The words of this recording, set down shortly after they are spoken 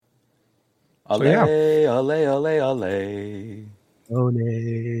So yeah. Ole, ole, ole.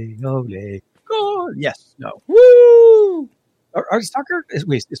 Ole, ole. Go. Yes. No. Woo! Are soccer? Is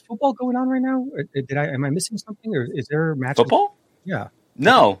football going on right now? Am I missing something? Or is there matches? Football? Yeah.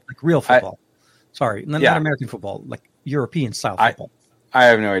 No. Like real football. Sorry, not Yeah. American football, like European style football. I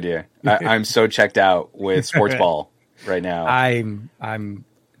have no idea. I'm so checked out with sports ball right now.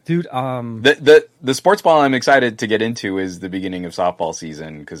 Dude. The sports ball I'm excited to get into is the beginning of softball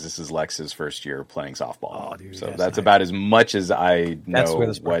season because this is Lex's first year playing softball. Oh, dude, so that's nice. about as much as I know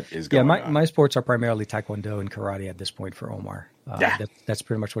what is going on. My sports are primarily taekwondo and karate at this point for Omar. That's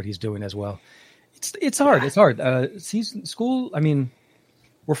pretty much what he's doing as well. It's hard. It's hard. School. I mean,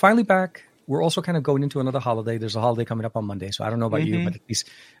 we're finally back. We're also kind of going into another holiday. There's a holiday coming up on Monday, so I don't know about you, but at least,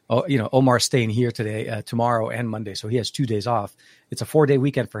 Omar's staying here today, tomorrow, and Monday, so he has 2 days off. It's a 4-day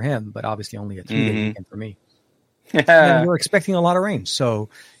weekend for him, but obviously only a 3-day weekend for me. And we're expecting a lot of rain, so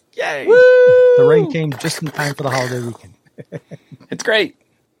yay! Woo! The rain came just in time for the holiday weekend. It's great.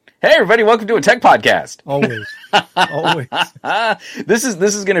 Hey, everybody! Welcome to a tech podcast. Always. This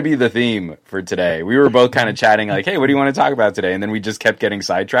is going to be the theme for today. We were both kind of chatting like, hey, what do you want to talk about today? And then we just kept getting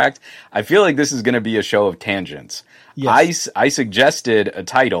sidetracked. I feel like this is going to be a show of tangents. Yes. I suggested a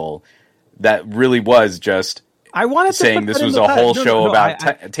title that really was just saying this was a whole show about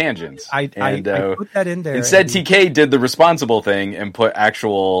tangents. I put that in there. Instead, TK did the responsible thing and put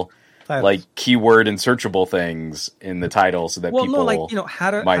actual like keyword and searchable things in the title so that people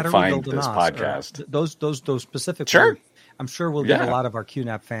might find this podcast. Those specific sure. Ones, I'm sure we'll get a lot of our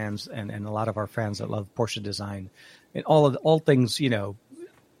QNAP fans and a lot of our fans that love Porsche design and all things,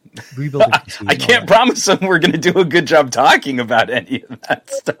 rebuilding. I can't promise them we're going to do a good job talking about any of that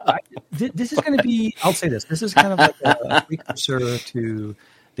stuff. This is going to be, I'll say this is kind of like a precursor to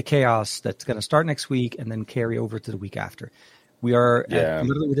the chaos that's going to start next week and then carry over to the week after. We are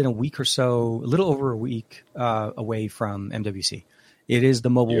literally within a week or so, a little over a week away from MWC. It is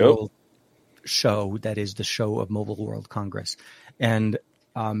the Mobile World show that is the show of Mobile World Congress. And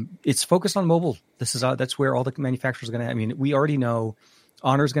it's focused on mobile. That's where all the manufacturers are going to, we already know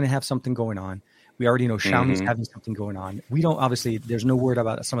Honor's going to have something going on. We already know Xiaomi's having something going on. We don't, obviously, there's no word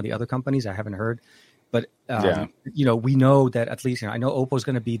about some of the other companies. I haven't heard. But, we know that at least, I know Oppo's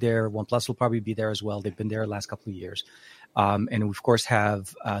going to be there. OnePlus will probably be there as well. They've been there the last couple of years. And we, of course,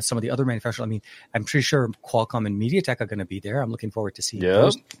 have some of the other manufacturers. I'm pretty sure Qualcomm and MediaTek are going to be there. I'm looking forward to seeing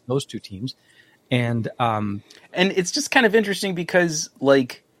those two teams. And it's just kind of interesting because,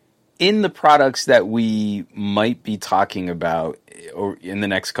 like, in the products that we might be talking about or in the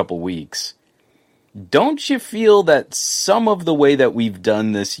next couple weeks, don't you feel that some of the way that we've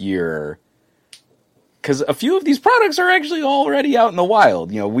done this year, because a few of these products are actually already out in the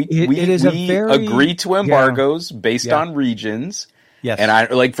wild. We agree to embargoes based on regions. Yes.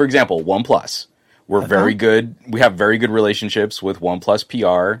 And for example, OnePlus. We're very good. We have very good relationships with OnePlus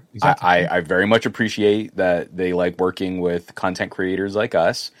PR. Exactly. I very much appreciate that they like working with content creators like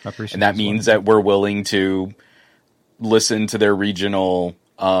us. And that means that we're willing to listen to their regional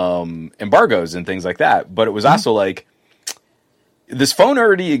embargoes and things like that. But it was also like, this phone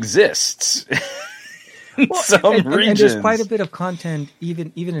already exists. And there's quite a bit of content,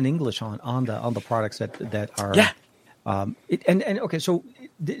 even in English, on the products that are okay.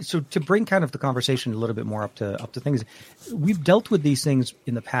 So to bring kind of the conversation a little bit more up to things, we've dealt with these things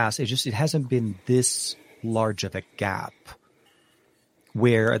in the past. It hasn't been this large of a gap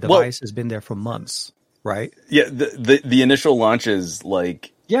where a device has been there for months, right? Yeah, the initial launches at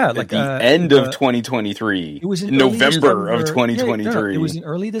the end of 2023. It was in November of 2023. It was in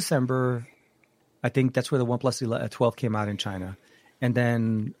early December. I think that's where the OnePlus 12 came out in China. And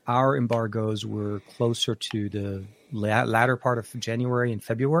then our embargoes were closer to the latter part of January and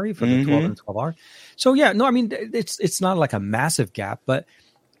February for the 12 and 12R. So it's not like a massive gap, but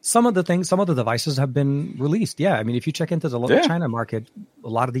some of the devices have been released. Yeah. If you check into the local China market, a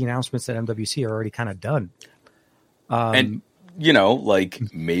lot of the announcements at MWC are already kind of done. And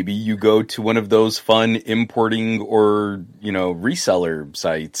maybe you go to one of those fun importing or, reseller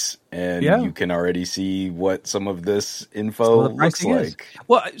sites and you can already see what some of this info looks like.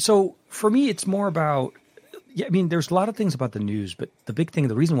 Well, so for me, it's more about, there's a lot of things about the news, but the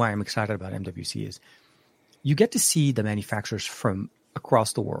reason why I'm excited about MWC is you get to see the manufacturers from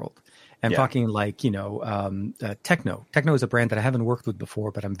across the world. I'm talking like, Techno. Techno is a brand that I haven't worked with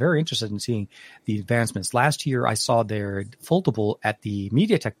before, but I'm very interested in seeing the advancements. Last year, I saw their foldable at the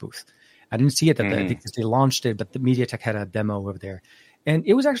MediaTek booth. I didn't see it because they launched it, but the MediaTek had a demo over there. And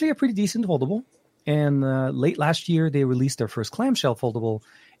it was actually a pretty decent foldable. And late last year, they released their first clamshell foldable.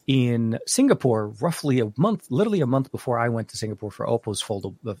 in Singapore, literally a month before I went to Singapore for Oppo's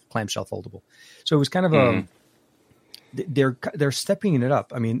clamshell foldable. So it was kind of they're stepping it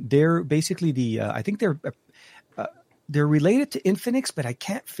up. I mean, they're basically I think they're related to Infinix, but I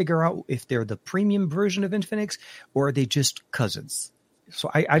can't figure out if they're the premium version of Infinix or are they just cousins. So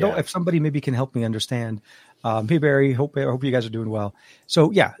I don't. If somebody maybe can help me understand. Hey Barry, hope you guys are doing well.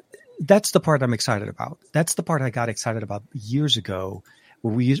 So yeah, that's the part I'm excited about. That's the part I got excited about years ago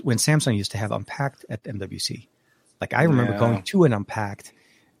when Samsung used to have Unpacked at MWC. Like I remember going to an Unpacked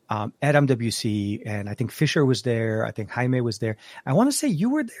at MWC, and I think Fisher was there. I think Jaime was there. I want to say you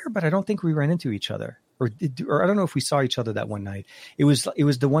were there, but I don't think we ran into each other, or I don't know if we saw each other that one night. It was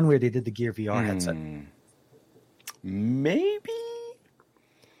the one where they did the Gear VR headset. Maybe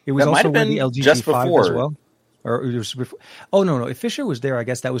it was that also when the LG just G5 before. as well. Or it was before. Oh no! If Fisher was there, I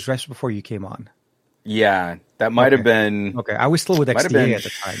guess that was just before you came on. Yeah, that might have been. Okay, I was still with XDA at the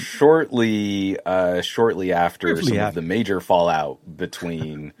time. Shortly after of the major fallout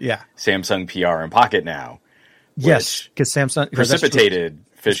between Samsung PR and Pocket Now. Yes, because Samsung precipitated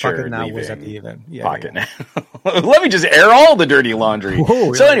Fisher Pocket Now leaving was at the event. Pocket Now. Let me just air all the dirty laundry.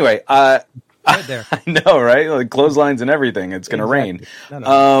 Whoa, so anyway, right there. I know, right? Like clotheslines and everything. It's going to rain.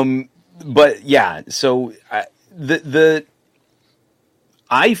 No. But yeah, so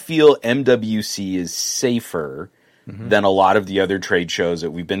I feel MWC is safer than a lot of the other trade shows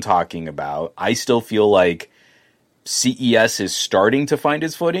that we've been talking about. I still feel like CES is starting to find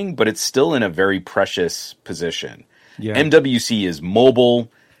its footing, but it's still in a very precious position. Yeah. MWC is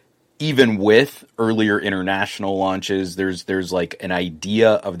mobile. Even with earlier international launches, there's like an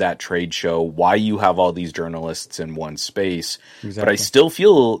idea of that trade show, why you have all these journalists in one space. Exactly. But I still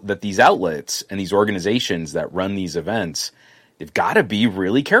feel that these outlets and these organizations that run these events, they've got to be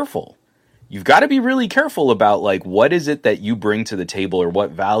really careful. You've got to be really careful about like, what is it that you bring to the table or what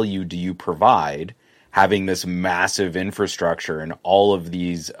value do you provide having this massive infrastructure and all of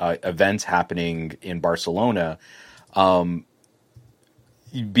these events happening in Barcelona.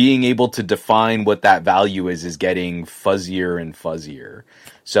 Being able to define what that value is getting fuzzier and fuzzier.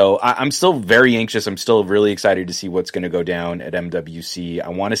 So I'm still very anxious. I'm still really excited to see what's going to go down at MWC. I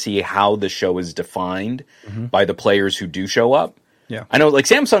want to see how the show is defined by the players who do show up. Yeah, I know like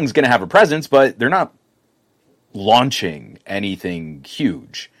Samsung's going to have a presence, but they're not launching anything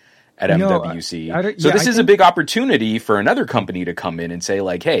huge at MWC. This is a big opportunity for another company to come in and say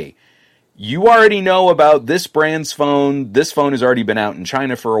like, hey, you already know about this brand's phone. This phone has already been out in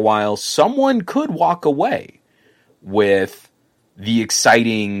China for a while. Someone could walk away with the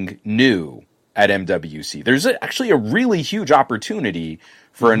exciting new at MWC. There's actually a really huge opportunity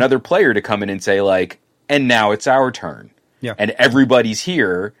for another player to come in and say like, and now it's our turn. Yeah. And everybody's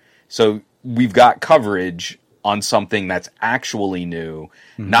here. So we've got coverage on something that's actually new,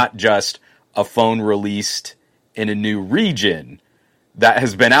 not just a phone released in a new region that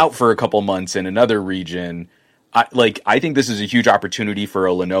has been out for a couple months in another region. I think this is a huge opportunity for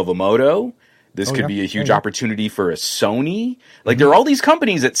a Lenovo Moto. This could be a huge opportunity for a Sony. Like there are all these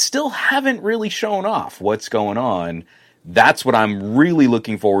companies that still haven't really shown off what's going on. That's what I'm really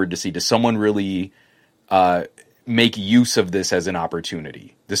looking forward to see. Does someone really make use of this as an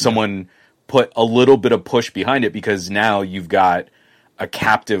opportunity? Does someone put a little bit of push behind it? Because now you've got a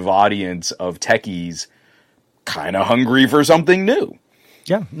captive audience of techies kind of hungry for something new.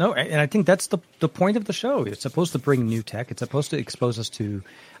 Yeah, no, and I think that's the point of the show. It's supposed to bring new tech. It's supposed to expose us to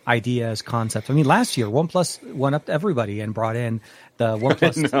ideas, concepts. I mean, last year, OnePlus went up to everybody and brought in the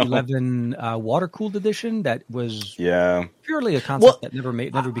OnePlus 11 water-cooled edition that was purely a concept that never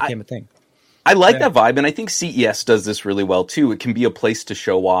became a thing. I like that vibe, and I think CES does this really well, too. It can be a place to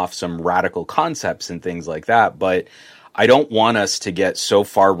show off some radical concepts and things like that, but I don't want us to get so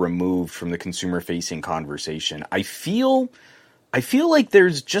far removed from the consumer-facing conversation. I feel like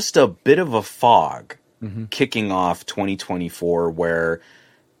there's just a bit of a fog kicking off 2024 where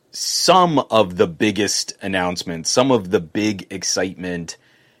some of the biggest announcements, some of the big excitement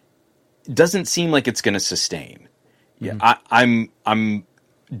doesn't seem like it's going to sustain. Yeah, I'm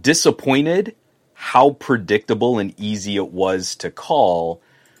disappointed how predictable and easy it was to call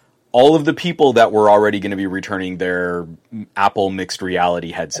all of the people that were already going to be returning their Apple mixed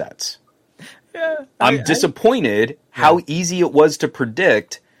reality headsets. I'm disappointed how easy it was to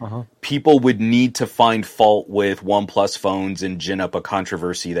predict people would need to find fault with OnePlus phones and gin up a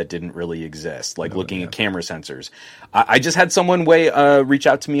controversy that didn't really exist, like looking at camera sensors. I just had someone reach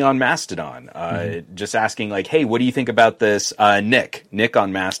out to me on Mastodon, just asking like, hey, what do you think about this? Nick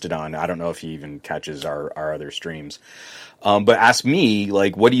on Mastodon. I don't know if he even catches our other streams. But ask me,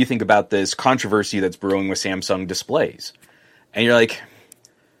 like, what do you think about this controversy that's brewing with Samsung displays? And you're like,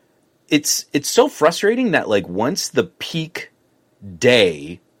 it's so frustrating that like once the peak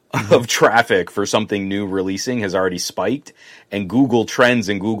day of traffic for something new releasing has already spiked, and Google Trends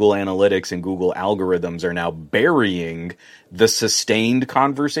and Google Analytics and Google algorithms are now burying the sustained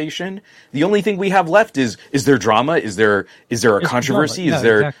conversation. The only thing we have left is there drama? Is there a controversy?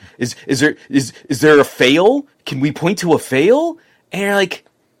 Yeah, Is there a fail? Can we point to a fail? And you're like,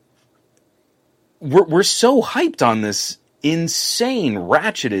 we're so hyped on this insane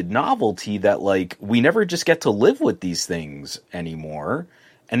ratcheted novelty that like we never just get to live with these things anymore.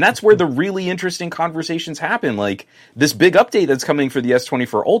 And that's where the really interesting conversations happen. Like, this big update that's coming for the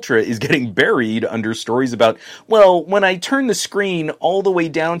S24 Ultra is getting buried under stories about, well, when I turn the screen all the way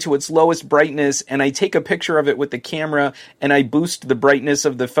down to its lowest brightness and I take a picture of it with the camera and I boost the brightness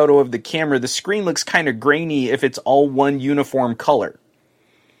of the photo of the camera, the screen looks kind of grainy if it's all one uniform color.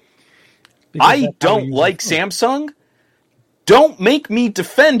 Because I don't like Samsung. Don't make me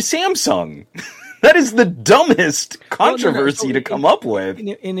defend Samsung. That is the dumbest controversy to come up with.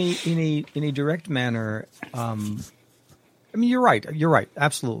 In a direct manner, I mean, you're right. You're right.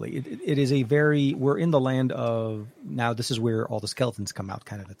 Absolutely. It is a very, we're in the land of, now this is where all the skeletons come out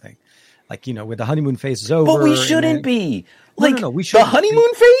kind of a thing. Like, you know, where the honeymoon phase is over. But we shouldn't be. Like, no, we shouldn't. The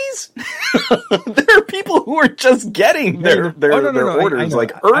honeymoon phase? There are people who are just getting their orders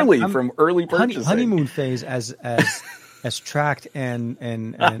like early from early purchasing. Honeymoon phase as tracked and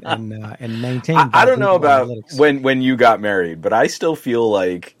maintained. I don't know about when you got married, but I still feel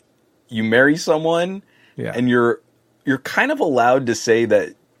like you marry someone and you're kind of allowed to say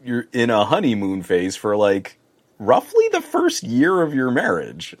that you're in a honeymoon phase for like roughly the first year of your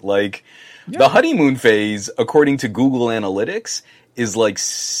marriage. Like the honeymoon phase, according to Google Analytics, is like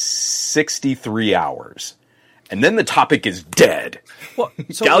 63 hours. And then the topic is dead. Well,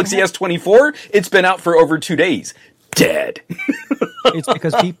 so Galaxy S24, it's been out for over 2 days. Dead. It's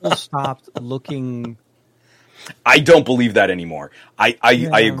because people stopped looking. I don't believe that anymore. I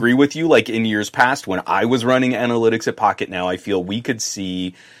agree with you. Like in years past, when I was running analytics at Pocket Now, I feel we could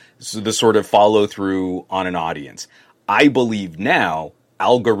see the sort of follow through on an audience. I believe now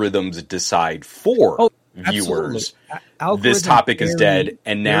algorithms decide for viewers. This topic is dead,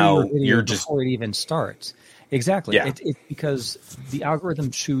 and now you're just before it even starts. Exactly. Yeah. It's because the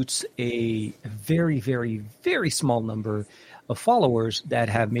algorithm shoots a very, very, very small number of followers that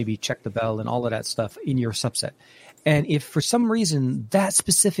have maybe checked the bell and all of that stuff in your subset. And if for some reason that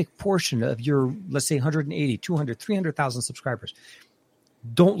specific portion of your, let's say 180, 200, 300,000 subscribers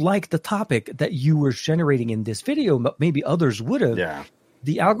don't like the topic that you were generating in this video, but maybe others would have,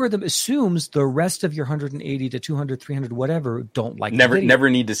 the algorithm assumes the rest of your 180 to 200, 300, whatever, don't like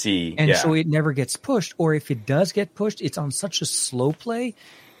never need to see. And so it never gets pushed. Or if it does get pushed, it's on such a slow play,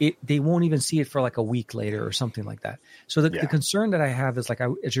 they won't even see it for like a week later or something like that. So the concern that I have is like,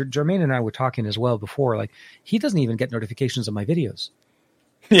 as Jermaine and I were talking as well before, like he doesn't even get notifications of my videos.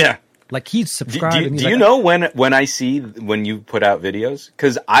 Yeah. Like he's subscribed. Do you know when you put out videos?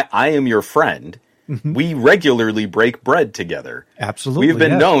 Because I am your friend. Mm-hmm. We regularly break bread together. Absolutely. We've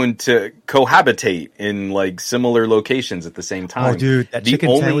been known to cohabitate in like similar locations at the same time. Oh, dude, that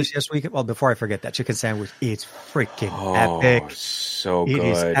chicken sandwich this week. Well, before I forget, that chicken sandwich, it's freaking epic. So good. It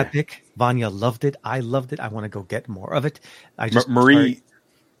is epic. Vanya loved it. I loved it. I want to go get more of it.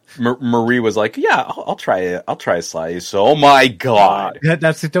 Marie was like, "Yeah, I'll try it. I'll try a slice." Oh my god!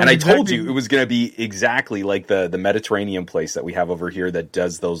 That's it. And I told you it was going to be exactly like the Mediterranean place that we have over here that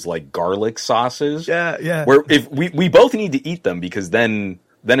does those like garlic sauces. Yeah. Where if we both need to eat them because then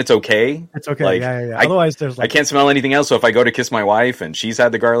it's okay. It's okay. Like, yeah. Otherwise, there's like, I can't smell anything else. So if I go to kiss my wife and she's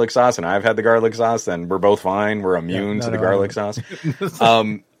had the garlic sauce and I've had the garlic sauce, then we're both fine. We're immune to the garlic sauce.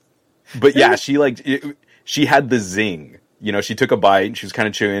 But yeah, she had the zing. You know, she took a bite and she was kind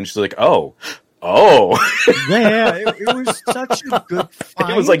of chewing. She's like, oh. Yeah, it was such a good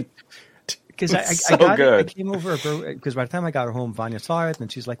find. It was like, because I came over because by the time I got her home, Vanya saw it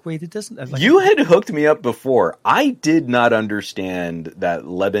and she's like, wait, it doesn't. Like, you had hooked me up before. I did not understand that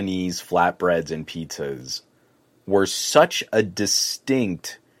Lebanese flatbreads and pizzas were such a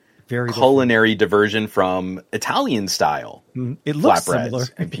distinct culinary diversion from Italian style. It looks flatbreads similar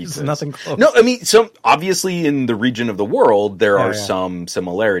and pizzas. It's nothing close. No, I mean, so obviously in the region of the world there are some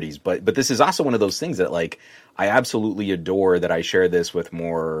similarities, but this is also one of those things that like I absolutely adore, that I share this with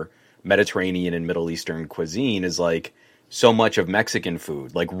more Mediterranean and Middle Eastern cuisine, is like so much of Mexican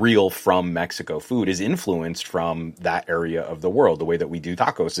food, like real from Mexico food, is influenced from that area of the world. The way that we do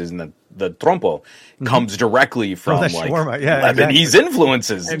tacos is in the trompo comes directly from like Lebanese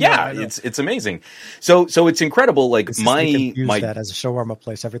influences. It's amazing. So it's incredible. Like my that as a shawarma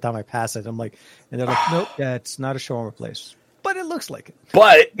place every time I pass it, I'm like, and they're like, nope, it's not a shawarma place. but it looks like it.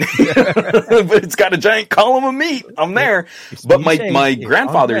 But but it's got a giant column of meat. I'm there. But my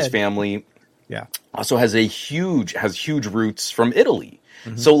grandfather's family also has huge roots from Italy.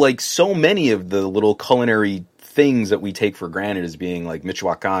 Mm-hmm. So like so many of the little culinary things that we take for granted as being like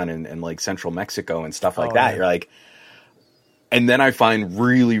Michoacan and like central Mexico and stuff like that. Yeah. You're like, and then I find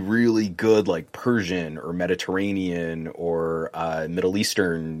really, really good like Persian or Mediterranean or Middle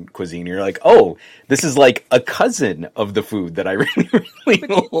Eastern cuisine. You're like, oh, this is like a cousin of the food that I really, really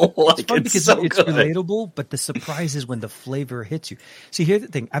like. It's fun because it's relatable, but the surprise is when the flavor hits you. See, here's the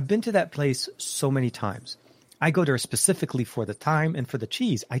thing. I've been to that place so many times. I go there specifically for the thyme and for the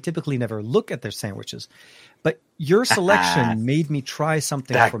cheese. I typically never look at their sandwiches. But your selection made me try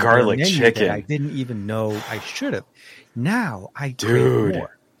something that from garlic their menu chicken that I didn't even know I should have. Now I crave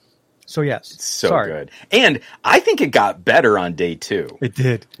more. So yes, it's so good. And I think it got better on day 2. It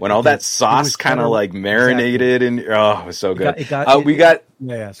did. When all that sauce kind of like marinated and it was so good. We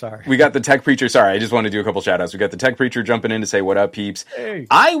got the tech preacher. Sorry, I just want to do a couple shout outs. We got the tech preacher jumping in to say, what up, peeps? Hey.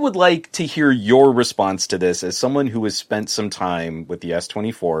 I would like to hear your response to this as someone who has spent some time with the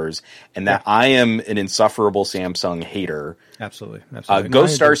S24s and that I am an insufferable Samsung hater. Absolutely.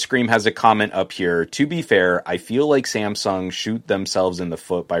 Ghost Star Scream has a comment up here. To be fair, I feel like Samsung shoot themselves in the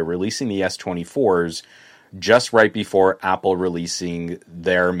foot by releasing the S24s just right before Apple releasing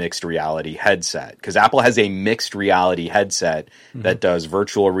their mixed reality headset. Because Apple has a mixed reality headset that does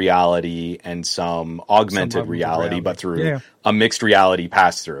virtual reality and some augmented reality, but through a mixed reality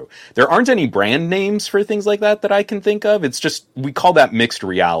pass-through. There aren't any brand names for things like that I can think of. It's just, we call that mixed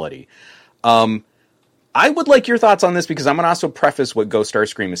reality. I would like your thoughts on this because I'm going to also preface what Ghost Star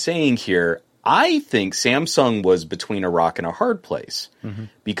Scream is saying here. I think Samsung was between a rock and a hard place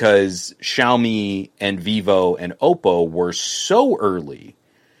because Xiaomi and Vivo and Oppo were so early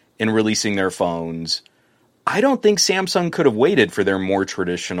in releasing their phones. I don't think Samsung could have waited for their more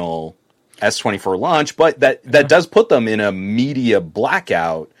traditional S24 launch, but that does put them in a media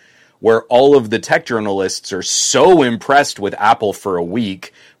blackout where all of the tech journalists are so impressed with Apple for a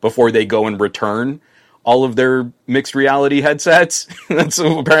week before they go and return all of their mixed reality headsets. That's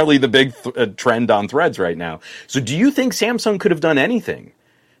apparently the big trend on Threads right now. So do you think Samsung could have done anything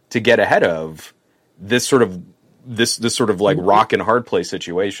to get ahead of this sort of like rock and hard place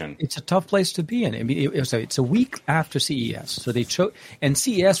situation? It's a tough place to be in. I mean, it's a week after CES. So they chose, and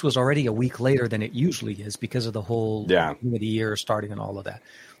CES was already a week later than it usually is because of the whole the year starting and all of that.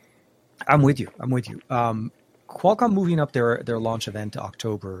 I'm with you. Qualcomm moving up their launch event to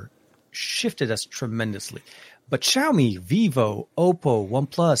October shifted us tremendously. But Xiaomi, Vivo, Oppo,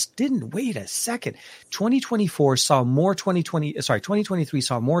 OnePlus didn't wait a second. 2023 saw more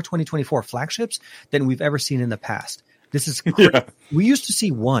 2024 flagships than we've ever seen in the past. This is we used to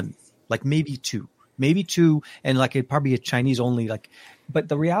see one, like maybe two, and like it'd probably be a Chinese only. Like, but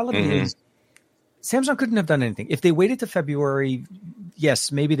the reality is, Samsung couldn't have done anything if they waited to February.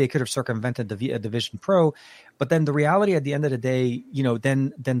 Yes, maybe they could have circumvented the Vision Pro, but then the reality at the end of the day,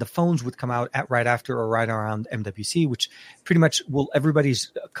 then the phones would come out right after or right around MWC, which pretty much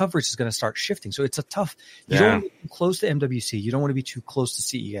everybody's coverage is going to start shifting. So it's a tough. You don't want to be too close to MWC. You don't want to be too close to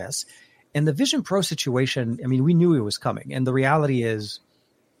CES, and the Vision Pro situation. I mean, we knew it was coming, and the reality is,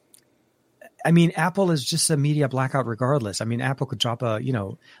 I mean, Apple is just a media blackout regardless. I mean, Apple could drop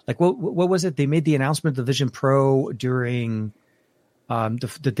what was it? They made the announcement of the Vision Pro during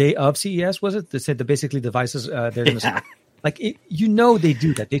the day of CES, was it? They said that basically devices, they're going to they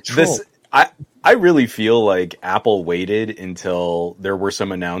do that. They troll. I really feel like Apple waited until there were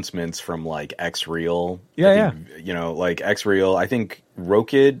some announcements from like Xreal. Like Xreal. I think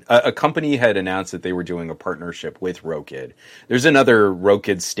Rokid, a company had announced that they were doing a partnership with Rokid. There's another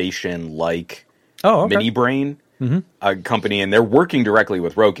Rokid station like Mini Brain, a company, and they're working directly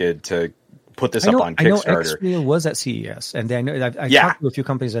with Rokid to put this up on Kickstarter. I know Xreal was at CES, and I talked to a few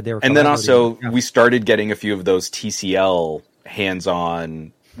companies that they were. And then also we started getting a few of those TCL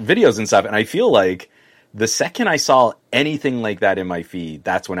hands-on videos and stuff, and I feel like the second I saw anything like that in my feed,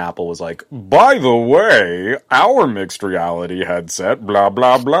 that's when Apple was like, by the way, our mixed reality headset, blah,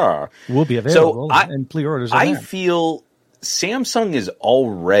 blah, blah, will be available and pre-orders. I feel Samsung is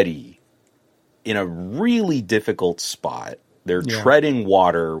already in a really difficult spot. They're treading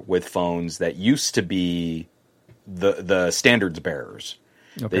water with phones that used to be the standards bearers,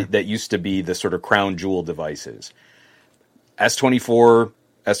 that used to be the sort of crown jewel devices. S24,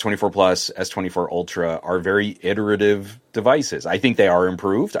 S24 Plus, S24 Ultra are very iterative devices. I think they are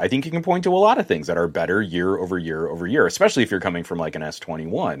improved. I think you can point to a lot of things that are better year over year over year, especially if you're coming from like an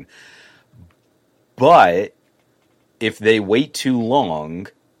S21. But if they wait too long,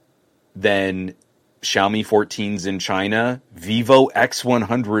 then Xiaomi 14s in China, Vivo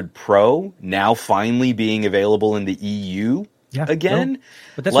X100 Pro now finally being available in the EU again. No,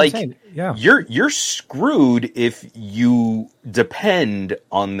 but that's like, what I'm saying. Yeah. You're screwed if you depend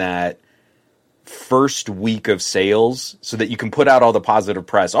on that first week of sales so that you can put out all the positive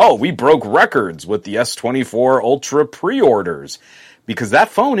press. Oh, we broke records with the S24 Ultra pre-orders, because that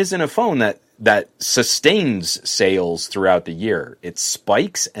phone isn't a phone that sustains sales throughout the year. It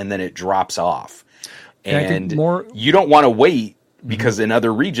spikes and then it drops off. And you don't want to wait, because in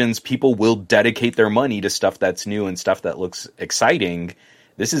other regions, people will dedicate their money to stuff that's new and stuff that looks exciting.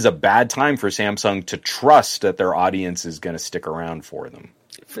 This is a bad time for Samsung to trust that their audience is going to stick around for them.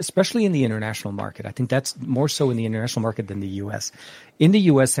 Especially in the international market. I think that's more so in the international market than the U.S. In the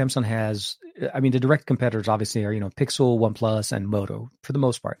U.S., Samsung has, the direct competitors obviously are, Pixel, OnePlus, and Moto for the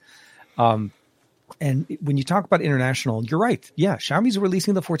most part. And when you talk about international, you're right. Yeah, Xiaomi's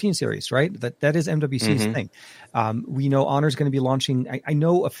releasing the 14 series, right? That is MWC's thing. We know Honor's going to be launching. I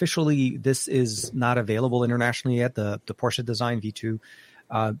know officially this is not available internationally yet, the Porsche design V2.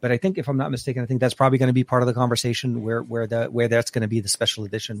 But I think, if I'm not mistaken, I think that's probably going to be part of the conversation where that's going to be the special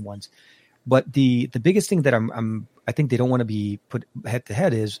edition ones. But the biggest thing that I think they don't want to be put head to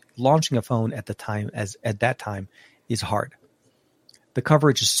head is launching a phone at that time is hard. The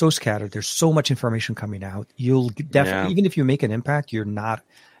coverage is so scattered. There's so much information coming out. You'll definitely, even if you make an impact, you're not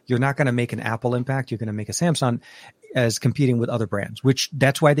going to make an Apple impact. You're going to make a Samsung as competing with other brands, which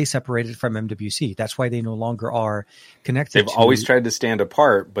that's why they separated from MWC. That's why they no longer are connected. They've always tried to stand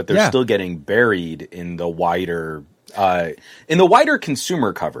apart, but they're still getting buried in the wider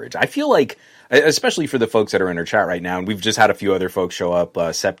consumer coverage. I feel like, especially for the folks that are in our chat right now, and we've just had a few other folks show up,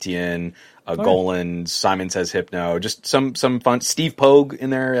 Septian, Golan, Simon Says Hypno, just some fun. Steve Pogue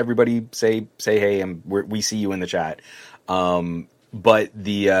in there. Everybody say hey, we see you in the chat. But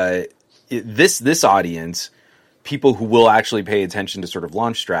this audience, people who will actually pay attention to sort of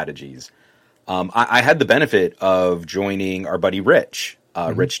launch strategies. I had the benefit of joining our buddy Rich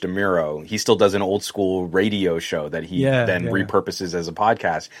DeMuro. He still does an old school radio show that he repurposes as a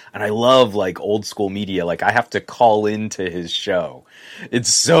podcast. And I love old school media. I have to call into his show.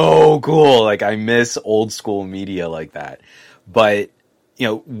 It's so cool. I miss old school media like that. But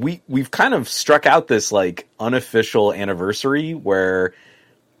we've kind of struck out this unofficial anniversary where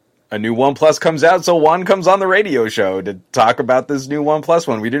a new OnePlus comes out, so Juan comes on the radio show to talk about this new OnePlus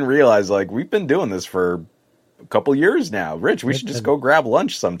one. We didn't realize we've been doing this for a couple years now. Rich, we should just go grab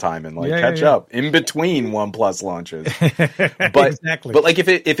lunch sometime and catch up in between OnePlus launches. But exactly. But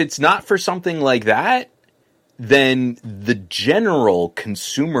if it's not for something like that, then the general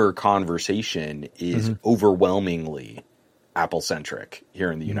consumer conversation is overwhelmingly Apple-centric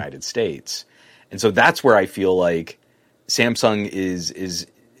here in the United States. And so that's where I feel like Samsung is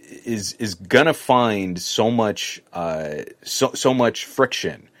gonna find so much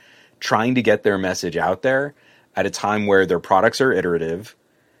friction trying to get their message out there at a time where their products are iterative.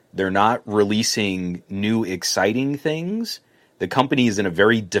 They're not releasing new exciting things. The company is in a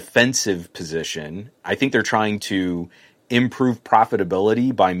very defensive position. I think they're trying to improve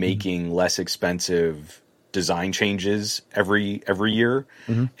profitability by making less expensive design changes every year.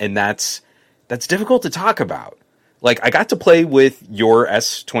 And that's difficult to talk about. I got to play with your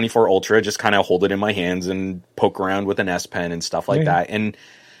S24 Ultra, just kind of hold it in my hands and poke around with an S Pen and stuff like that. And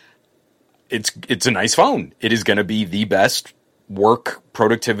it's a nice phone. It is going to be the best work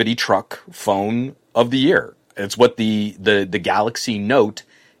productivity truck phone of the year. It's what the Galaxy Note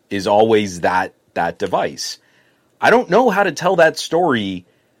is always that device. I don't know how to tell that story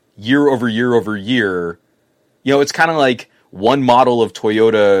year over year over year. It's kind of like one model of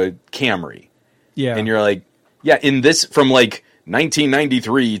Toyota Camry. Yeah. And you're like, yeah, in this from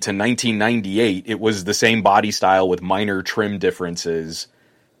 1993 to 1998, it was the same body style with minor trim differences.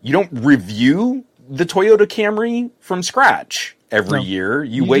 You don't review the Toyota Camry from scratch every year.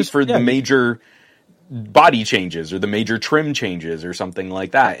 You wait for the major body changes or the major trim changes or something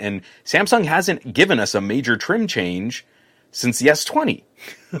like that. And Samsung hasn't given us a major trim change since the S20.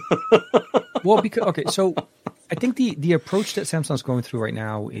 Well, so I think the approach that Samsung's going through right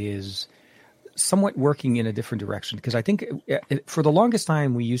now is somewhat working in a different direction, because I think for the longest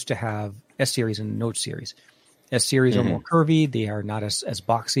time we used to have S series and Note series. S series are more curvy; they are not as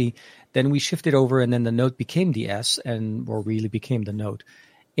boxy. Then we shifted over, and then the Note became the S, or really became the Note.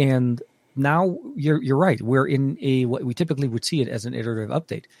 And now you're right. We're in what we typically would see it as an iterative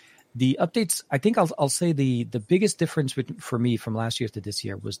update. The updates, I think I'll say the biggest difference for me from last year to this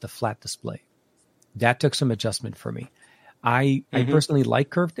year was the flat display. That took some adjustment for me. I personally like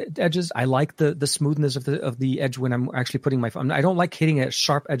curved edges. I like the smoothness of the edge when I'm actually putting my phone. I don't like hitting a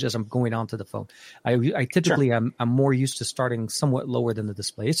sharp edge as I'm going onto the phone. I typically I'm more used to starting somewhat lower than the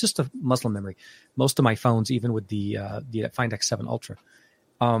display. It's just a muscle memory. Most of my phones, even with the Find X7 Ultra,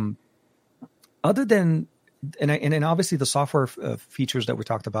 other than and obviously the software features that we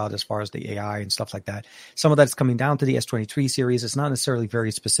talked about as far as the AI and stuff like that, some of that's coming down to the S23 series. It's not necessarily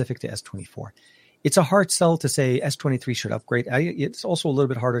very specific to S24. It's a hard sell to say S23 should upgrade. It's also a little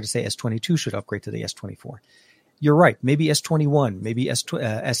bit harder to say S22 should upgrade to the S24. You're right. Maybe S21, maybe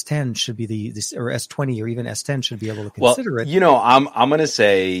S10 should be or S20 or even S10 should be able to consider it. I'm going to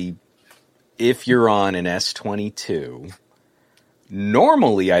say if you're on an S22,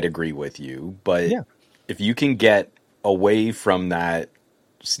 normally I'd agree with you, but if you can get away from that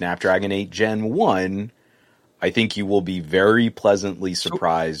Snapdragon 8 Gen 1, I think you will be very pleasantly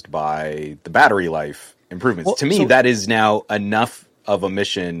surprised by the battery life improvements. Well, to me, that is now enough of a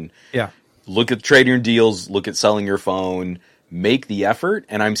mission. Yeah. Look at trading your deals, look at selling your phone, make the effort.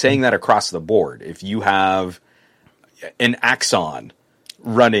 And I'm saying that across the board. If you have an Axon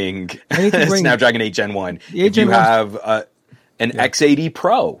running Snapdragon 8 Gen 1, if you have an X80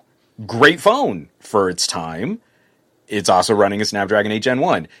 Pro, great phone for its time. It's also running a Snapdragon 8 Gen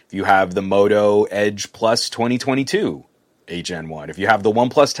 1. If you have the Moto Edge Plus 2022 8 Gen 1, if you have the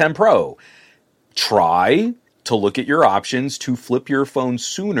OnePlus 10 Pro, try to look at your options to flip your phone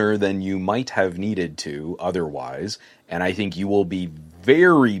sooner than you might have needed to otherwise. And I think you will be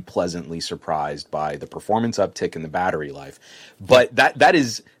very pleasantly surprised by the performance uptick in the battery life. But that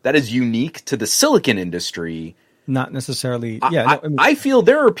is unique to the silicon industry. Not necessarily. I feel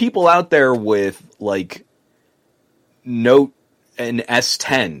there are people out there with like Note and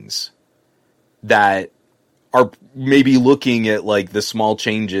S10s that are maybe looking at like the small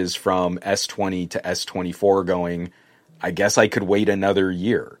changes from S20 to S24 going, I guess I could wait another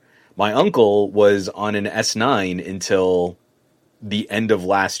year. My uncle was on an S9 until the end of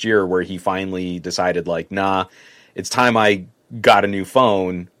last year where he finally decided like, nah, it's time I got a new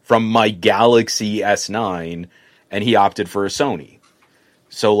phone from my Galaxy S9, and he opted for a Sony.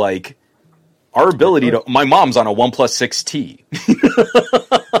 So like, our ability to... My mom's on a OnePlus 6T.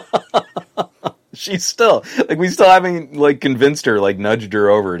 She's still... Like, we still haven't, like, convinced her, like, nudged her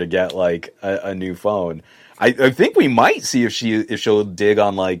over to get, like, a new phone. I think we might see if she'll dig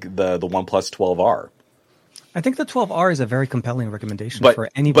on, like, the OnePlus 12R. I think the 12R is a very compelling recommendation for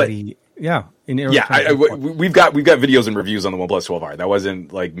anybody. We've got videos and reviews on the OnePlus 12R. That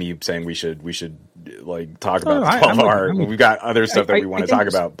wasn't like me saying we should like talk about the 12R. We've got other stuff that we want to talk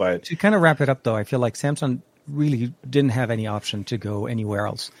about. But to kind of wrap it up, though, I feel like Samsung really didn't have any option to go anywhere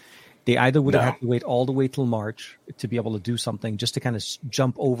else. They either would have had to wait all the way till March to be able to do something just to kind of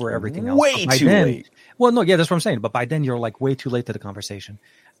jump over everything else. Way too late. Well, no, that's what I'm saying. But by then, you're like way too late to the conversation.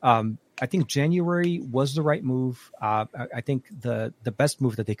 I think January was the right move. I think the best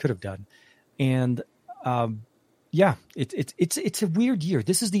move that they could have done. And it's a weird year.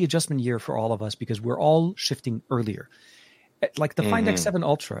 This is the adjustment year for all of us because we're all shifting earlier. Like the Find X7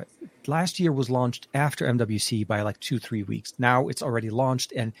 Ultra last year was launched after MWC by like 2-3 weeks. Now it's already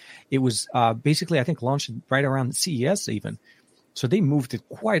launched, and it was basically I think launched right around CES even. So they moved it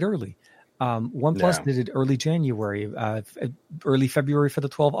quite early. OnePlus did it early January, early February for the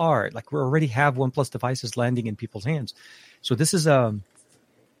 12R. Like we already have OnePlus devices landing in people's hands. So this is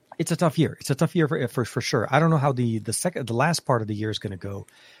it's a tough year. It's a tough year for sure. I don't know how the last part of the year is going to go.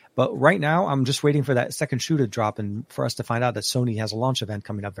 But right now, I'm just waiting for that second shoe to drop and for us to find out that Sony has a launch event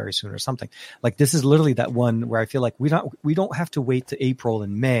coming up very soon or something. Like this is literally that one where I feel like we don't have to wait to April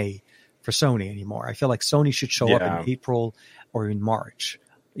and May for Sony anymore. I feel like Sony should show up in April or in March.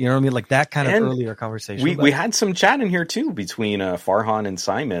 You know what I mean? Like that kind of earlier conversation. We had some chat in here too between Farhan and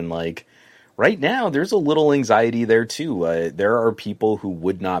Simon. Like right now, there's a little anxiety there too. There are people who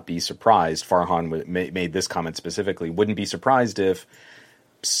would not be surprised. Farhan made this comment specifically. Wouldn't be surprised if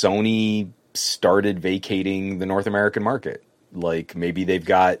Sony started vacating the North American market. Like maybe they've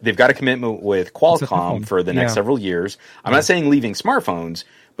got a commitment with Qualcomm for the next several years. I'm not saying leaving smartphones,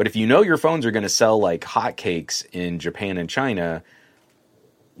 but if you know your phones are going to sell like hotcakes in Japan and China,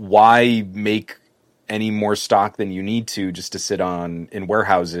 why make any more stock than you need to just to sit in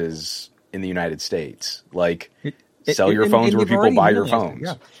warehouses in the United States? Like sell your phones where people buy your phones.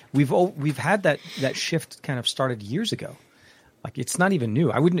 Yeah. We've had that shift kind of started years ago. Like it's not even new.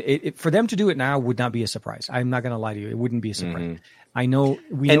 I wouldn't for them to do it now would not be a surprise. I'm not going to lie to you. It wouldn't be a surprise. Mm-hmm. I know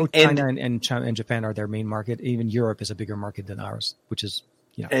know China and Japan are their main market. Even Europe is a bigger market than ours, which is,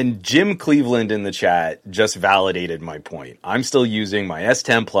 you know. And Jim Cleveland in the chat just validated my point. I'm still using my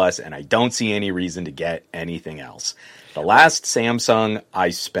S10 Plus and I don't see any reason to get anything else. The last Samsung I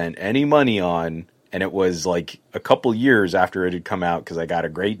spent any money on, and it was like a couple years after it had come out because I got a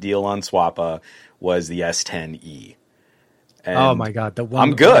great deal on Swappa, was the S10e. And oh my God, the one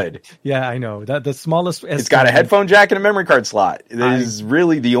I'm good. Yeah, I know that the smallest. It's got a headphone jack and a memory card slot. It is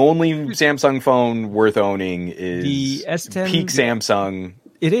really the only Samsung phone worth owning. Is the S10 peak Samsung.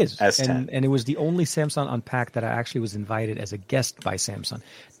 It is S10, and it was the only Samsung Unpacked that I actually was invited as a guest by Samsung,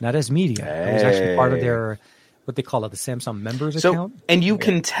 not as media. It was actually part of their what they call it, the Samsung members account. And you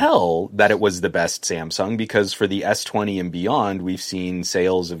can tell that it was the best Samsung because for the S20 and beyond, we've seen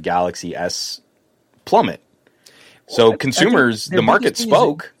sales of Galaxy S plummet. So consumers, the market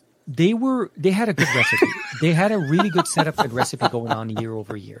spoke. They had a good recipe. They had a really good setup and recipe going on year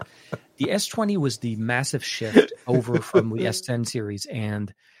over year. The S20 was the massive shift over from the S10 series,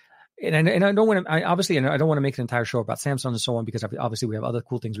 and I don't want to. I don't want to make an entire show about Samsung and so on because obviously we have other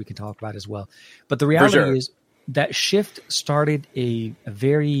cool things we can talk about as well. But the reality is that shift started a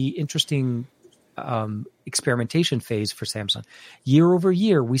very interesting experimentation phase for Samsung. Year over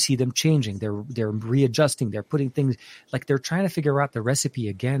year, we see them changing. They're readjusting. They're putting things like they're trying to figure out the recipe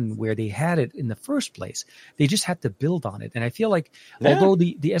again where they had it in the first place. They just had to build on it. And I feel like although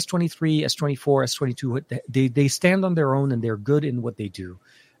the S23, S24, S22, they stand on their own and they're good in what they do.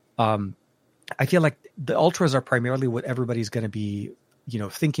 I feel like the Ultras are primarily what everybody's going to be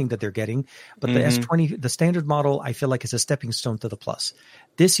thinking that they're getting, but the S20, the standard model, I feel like is a stepping stone to the Plus.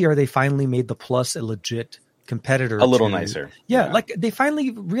 This year, they finally made the Plus a legit competitor. A little nicer. Yeah, like they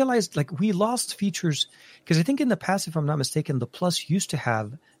finally realized like we lost features because I think in the past, if I'm not mistaken, the Plus used to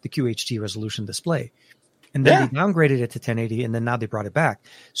have the QHD resolution display. And then they downgraded it to 1080, and then now they brought it back.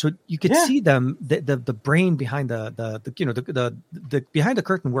 So you could see them, the brain behind the behind the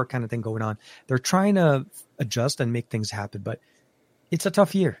curtain work kind of thing going on. They're trying to adjust and make things happen, but it's a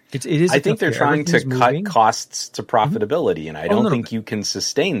tough year. It is. I think they're trying to cut costs to profitability, and I don't think you can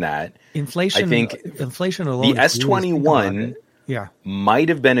sustain that. Inflation. I think inflation alone. The S21 might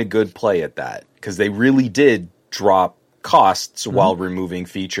have been a good play at that because they really did drop costs while removing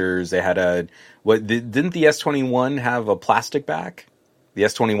features. They had didn't the S21 have a plastic back? The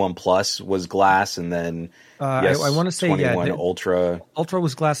S21 Plus was glass, and then I want to say Ultra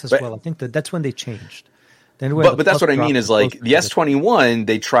was glass as well. I think that's when they changed. But that's what I mean is like the S21,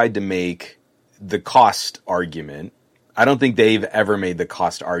 they tried to make the cost argument. I don't think they've ever made the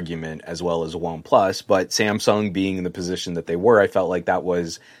cost argument as well as OnePlus, but Samsung being in the position that they were, I felt like that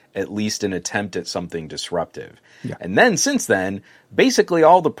was at least an attempt at something disruptive. Yeah. And then since then, basically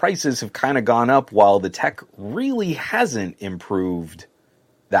all the prices have kind of gone up while the tech really hasn't improved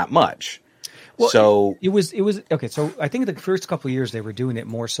that much. Well, so it was okay. So I think the first couple of years they were doing it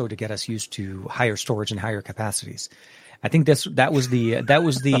more so to get us used to higher storage and higher capacities. I think that was the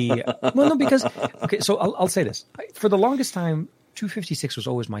well, no, because okay. So I'll say this: for the longest time, 256 was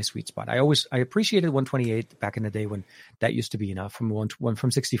always my sweet spot. I appreciated 128 back in the day when that used to be enough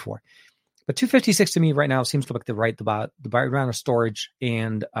from 64. But 256 to me right now seems to look the right amount of storage,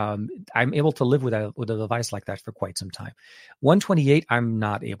 and I'm able to live with a device like that for quite some time. 128, I'm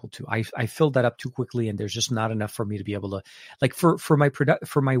not able to. I filled that up too quickly, and there's just not enough for me to be able to, like for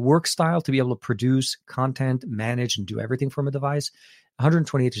my work style to be able to produce content, manage, and do everything from a device.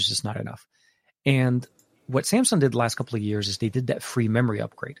 128 is just not enough. And what Samsung did the last couple of years is they did that free memory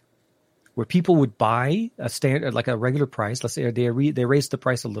upgrade, where people would buy a standard, like a regular price. Let's say they raised the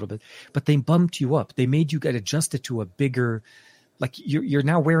price a little bit, but they bumped you up. They made you get adjusted to a bigger, like you're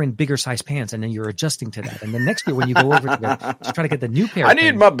now wearing bigger size pants, and then you're adjusting to that. And then next year when you go over to try to get the new pair, I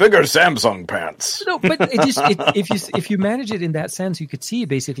need my bigger Samsung pants. No, but if you manage it in that sense, you could see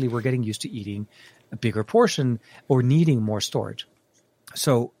basically we're getting used to eating a bigger portion or needing more storage.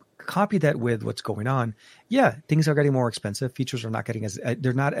 So copy that with what's going on. Yeah, things are getting more expensive. Features are not getting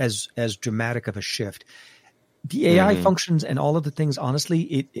they're not as dramatic of a shift. The AI functions and all of the things,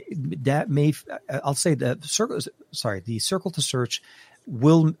 honestly, I'll say that the circle to search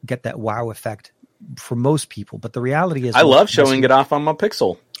will get that wow effect for most people. But the reality is, I love showing it off on my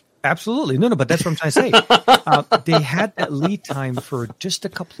Pixel. Absolutely. No, but that's what I'm trying to say. They had that lead time for just a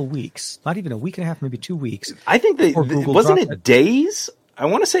couple of weeks, not even a week and a half, maybe 2 weeks. I think wasn't it days? I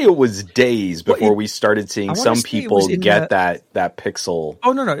want to say it was days before we started seeing some people get that Pixel.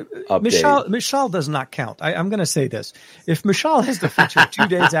 Oh, no. Michelle does not count. I'm going to say this. If Michelle has the feature 2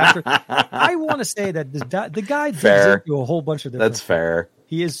 days after, I want to say that the guy digs into a whole bunch of different. That's fair.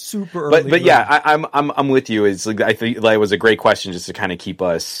 He is super early. But yeah, I'm with you. It's like, I think it was a great question just to kind of keep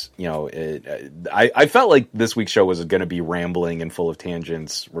us, I felt like this week's show was going to be rambling and full of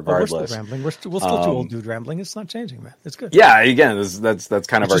tangents regardless. We're still rambling. We're still too old dude rambling. It's not changing, man. It's good. Yeah, again, that's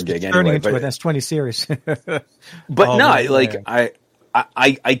kind of our gig anyway. Turning into an S20 series. But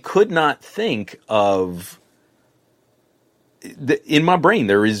I could not think of in my brain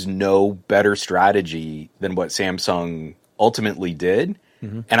there is no better strategy than what Samsung ultimately did.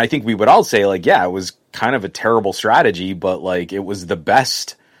 Mm-hmm. And I think we would all say, like, yeah, it was kind of a terrible strategy, but like it was the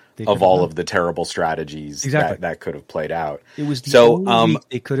best of all of the terrible strategies that could have played out. It was the only week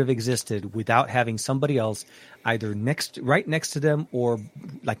it could have existed without having somebody else either right next to them, or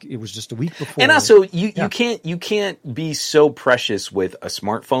like it was just a week before. And also, you can't be so precious with a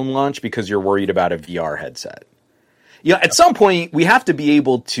smartphone launch because you're worried about a VR headset. At some point we have to be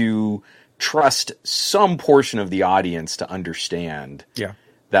able to trust some portion of the audience to understand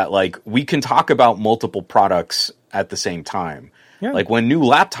that, like, we can talk about multiple products at the same time. Yeah. Like when new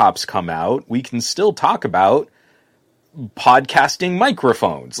laptops come out, we can still talk about podcasting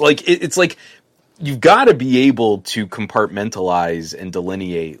microphones. Like it's like you've got to be able to compartmentalize and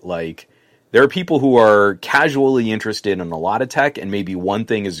delineate. Like, there are people who are casually interested in a lot of tech, and maybe one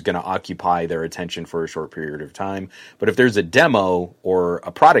thing is going to occupy their attention for a short period of time. But if there's a demo or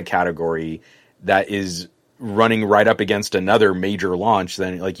a product category that is running right up against another major launch,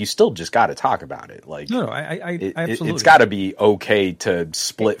 then like you still just got to talk about it. Like, I absolutely. It's got to be okay to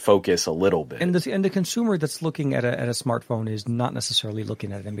split focus a little bit. And the consumer that's looking at a smartphone is not necessarily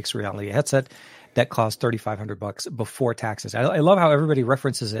looking at a mixed reality headset that costs $3,500 before taxes. I love how everybody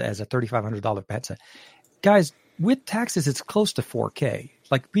references it as a $3,500 headset. Guys, with taxes, it's close to $4K.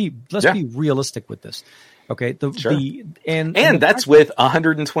 Like, let's be realistic with this. Okay, and that's with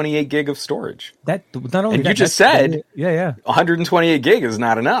 128 gig of storage. That not only and that, you just said 128 gig is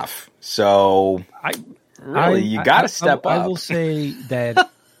not enough. So you got to step up. I will say that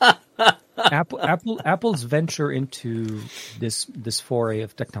Apple's venture into this foray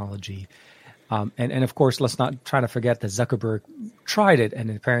of technology, and of course, let's not try to forget that Zuckerberg tried it, and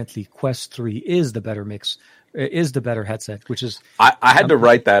apparently Quest 3 is the better mix. Is the better headset, which is... I had to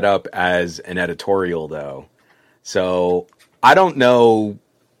write that up as an editorial, though. So I don't know.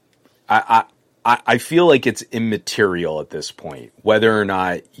 I feel like it's immaterial at this point, whether or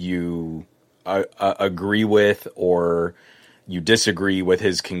not you agree with or you disagree with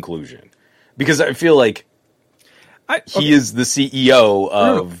his conclusion. Because I feel like he is the CEO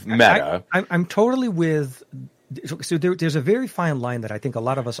of Meta. I'm totally with... So there's a very fine line that I think a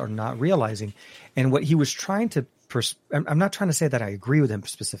lot of us are not realizing. And what he was trying to I'm not trying to say that I agree with him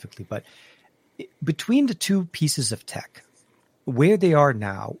specifically, but between the two pieces of tech, where they are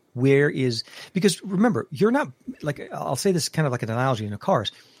now, because remember, you're not, like, I'll say this kind of like an analogy in the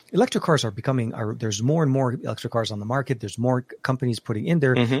cars. Electric cars there's more and more electric cars on the market. There's more companies putting in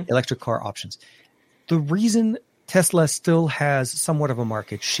their electric car options. The reason Tesla still has somewhat of a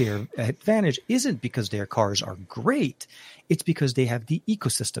market share advantage isn't because their cars are great. It's because they have the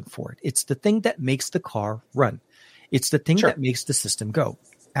ecosystem for it. It's the thing that makes the car run. It's the thing that makes the system go.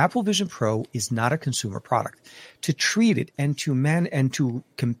 Apple Vision Pro is not a consumer product. To treat it and to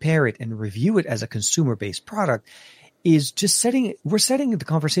compare it and review it as a consumer-based product is just we're setting the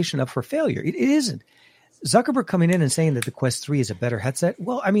conversation up for failure. It isn't. Zuckerberg coming in and saying that the Quest 3 is a better headset.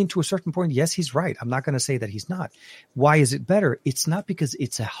 Well, I mean, to a certain point, yes, he's right. I'm not going to say that he's not. Why is it better? It's not because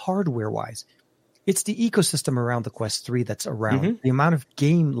it's a hardware-wise. It's the ecosystem around the Quest 3 that's around. The amount of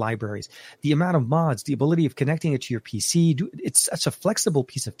game libraries, the amount of mods, the ability of connecting it to your PC. It's such a flexible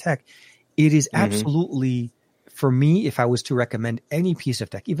piece of tech. It is absolutely, for me, if I was to recommend any piece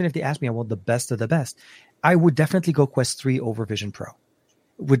of tech, even if they asked me, I want the best of the best, I would definitely go Quest 3 over Vision Pro.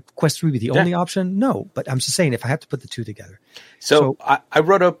 Would Quest 3 be the only option? No, but I'm just saying if I have to put the two together. So I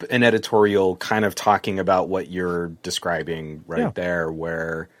wrote up an editorial kind of talking about what you're describing there,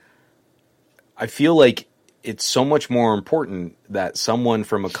 where I feel like it's so much more important that someone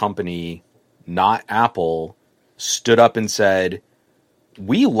from a company, not Apple, stood up and said,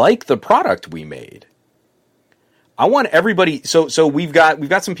 we like the product we made. I want everybody. So we've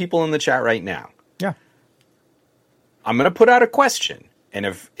got some people in the chat right now. Yeah. I'm going to put out a question. And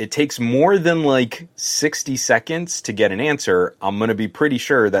if it takes more than like 60 seconds to get an answer, I'm going to be pretty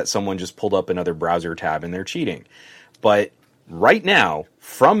sure that someone just pulled up another browser tab and they're cheating. But right now,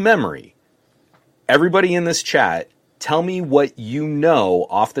 from memory, everybody in this chat, tell me what you know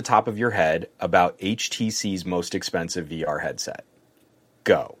off the top of your head about HTC's most expensive VR headset.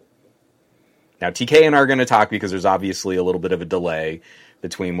 Go. Now, TK and I are going to talk because there's obviously a little bit of a delay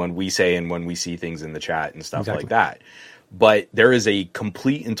between when we say and when we see things in the chat and stuff like that. but there is a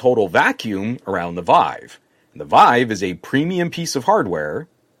complete and total vacuum around the Vive. And the Vive is a premium piece of hardware.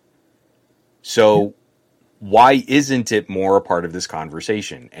 So why isn't it more a part of this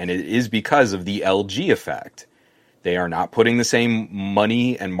conversation? And it is because of the LG effect. They are not putting the same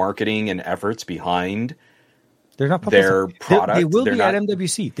money and marketing and efforts behind They're not their product. They will They're be not... at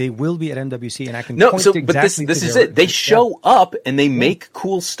MWC. They will be at MWC, and I can no. point So, exactly but this is it. They show up and they make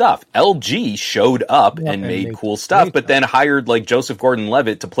cool stuff. LG showed up and made cool stuff, but then hired like Joseph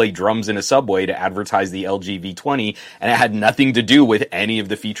Gordon-Levitt to play drums in a subway to advertise the LG V20, and it had nothing to do with any of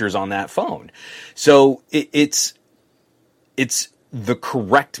the features on that phone. So it's the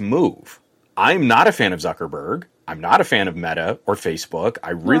correct move. I'm not a fan of Zuckerberg. I'm not a fan of Meta or Facebook. I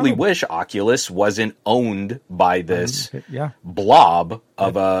really wish Oculus wasn't owned by this blob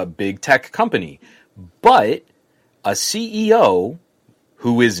of a big tech company. But a CEO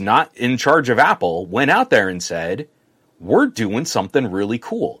who is not in charge of Apple went out there and said, we're doing something really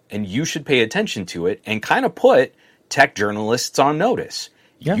cool, and you should pay attention to it, and kind of put tech journalists on notice.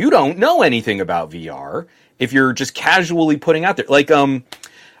 Yeah. You don't know anything about VR if you're just casually putting out there. Like,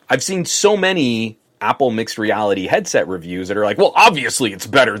 I've seen so many Apple mixed reality headset reviews that are like, well, obviously it's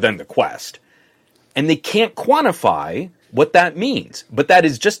better than the Quest. And they can't quantify what that means. But that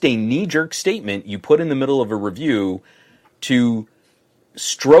is just a knee-jerk statement you put in the middle of a review to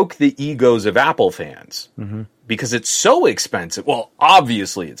stroke the egos of Apple fans. Mm-hmm. Because it's so expensive. Well,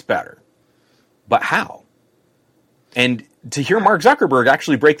 obviously it's better. But how? And to hear Mark Zuckerberg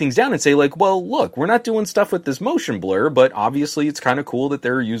actually break things down and say, like, well, look, we're not doing stuff with this motion blur, but obviously it's kind of cool that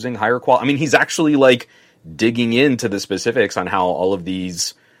they're using higher quality. I mean, he's actually, like, digging into the specifics on how all of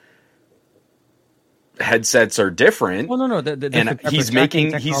these headsets are different. Well, no. And he's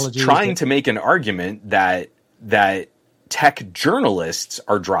trying to make an argument that tech journalists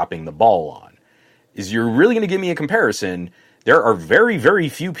are dropping the ball on. Is you're really going to give me a comparison? There are very, very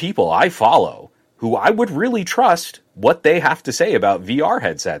few people I follow who I would really trust what they have to say about VR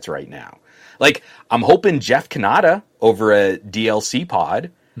headsets right now. Like, I'm hoping Jeff Kanata over at DLC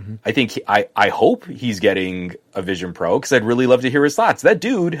Pod, I think I hope he's getting a Vision Pro, because I'd really love to hear his thoughts. That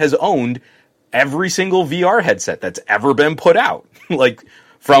dude has owned every single VR headset that's ever been put out. Like,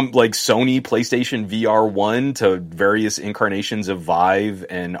 from like Sony PlayStation VR 1 to various incarnations of Vive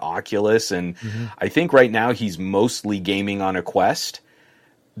and Oculus. And I think right now he's mostly gaming on a Quest.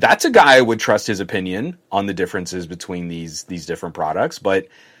 That's a guy I would trust his opinion on the differences between these different products. But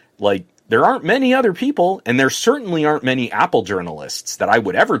like, there aren't many other people, and there certainly aren't many Apple journalists that I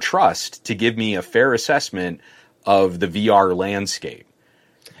would ever trust to give me a fair assessment of the VR landscape.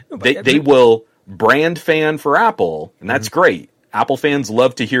 They will brand fan for Apple, and that's great. Apple fans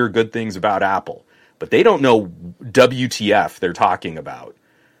love to hear good things about Apple, but they don't know WTF they're talking about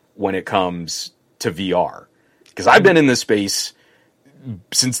when it comes to VR. Because I've been in this space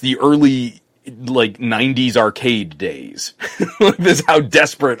since the early like 90s arcade days. This is how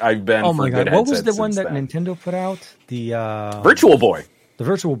desperate I've been. Oh my God. What was the one that Nintendo put out? The Virtual Boy. The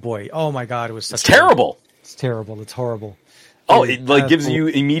Virtual Boy. Oh my God. It was It's terrible. It's terrible. It's horrible. Oh, it like gives you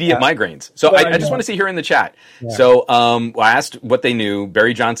immediate migraines. So I just want to see here in the chat. Yeah. So I asked what they knew.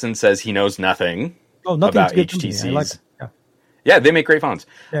 Barry Johnson says he knows nothing about HTCs. Yeah, they make great phones.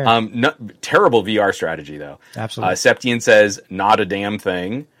 Yeah. Terrible VR strategy, though. Absolutely. Septian says, not a damn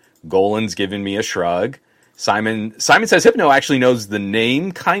thing. Golan's giving me a shrug. Simon says Hypno actually knows the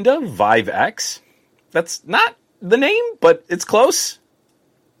name, kind of, Vive X. That's not the name, but it's close.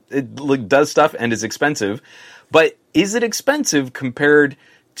 It does stuff and is expensive. But is it expensive compared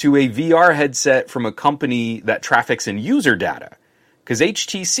to a VR headset from a company that traffics in user data? Because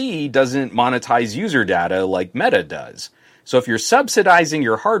HTC doesn't monetize user data like Meta does. So if you're subsidizing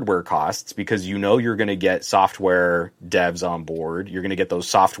your hardware costs because you know you're going to get software devs on board, you're going to get those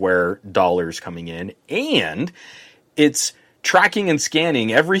software dollars coming in, and it's tracking and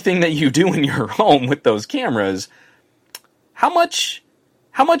scanning everything that you do in your home with those cameras, how much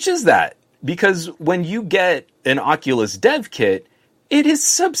is that? Because when you get an Oculus dev kit, it is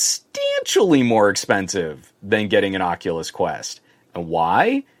substantially more expensive than getting an Oculus Quest. And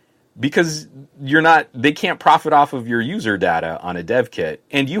why? Because they can't profit off of your user data on a dev kit,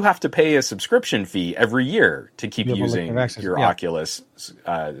 and you have to pay a subscription fee every year to keep using your Oculus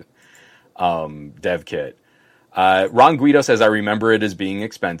dev kit. Ron Guido says, I remember it as being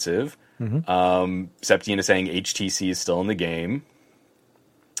expensive. Septien is saying HTC is still in the game.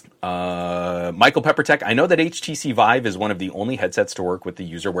 Michael Peppertech, I know that HTC Vive is one of the only headsets to work with the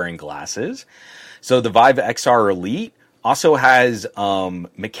user wearing glasses. So the Vive XR Elite also has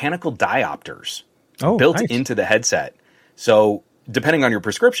mechanical diopters built into the headset. So depending on your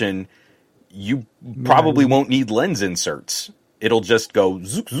prescription, you probably won't need lens inserts. It'll just go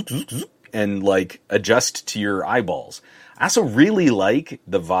zook, zook, zook, zook, and like adjust to your eyeballs. I also really like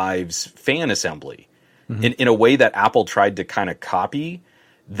the Vive's fan assembly in a way that Apple tried to kind of copy.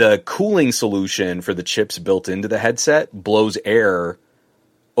 The cooling solution for the chips built into the headset blows air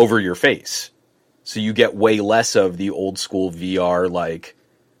over your face. So you get way less of the old school VR, like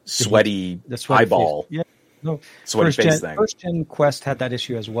sweaty eyeball. Yeah. No, sweaty face thing. First gen Quest had that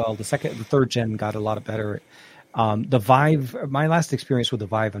issue as well. The third gen got a lot better. The Vive, my last experience with the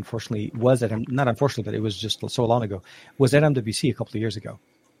Vive, unfortunately, not unfortunately, but it was just so long ago, was at MWC a couple of years ago.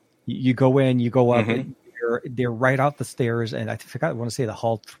 You go in, you go up, and they're right out the stairs, and I want to say the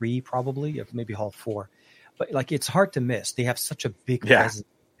Hall 3 probably, or maybe Hall 4. But like it's hard to miss. They have such a big presence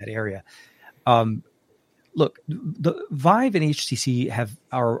in that area. Look, the Vive and HTC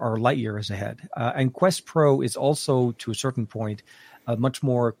are light years ahead, and Quest Pro is also to a certain point a much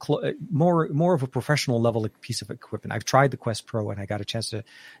more of a professional level piece of equipment. I've tried the Quest Pro, and I got a chance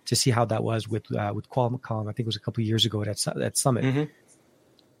to see how that was with Qualcomm. I think it was a couple of years ago at Summit,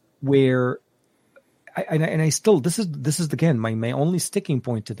 where I still this is again my only sticking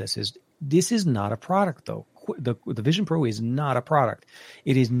point to this is not a product though. The Vision Pro is not a product.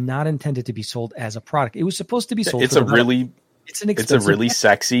 It is not intended to be sold as a product. It was supposed to be sold. It's a really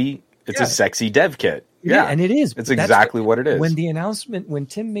sexy. It's a sexy dev kit. Yeah, and it is. It's exactly what it is. When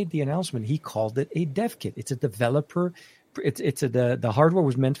Tim made the announcement, he called it a dev kit. It's a developer. The hardware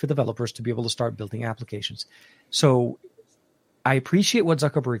was meant for developers to be able to start building applications. So I appreciate what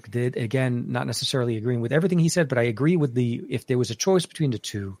Zuckerberg did. Again, not necessarily agreeing with everything he said, but I agree with if there was a choice between the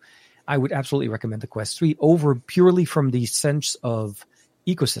two, I would absolutely recommend the Quest 3 over purely from the sense of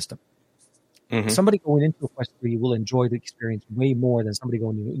ecosystem. Somebody going into a Quest 3 will enjoy the experience way more than somebody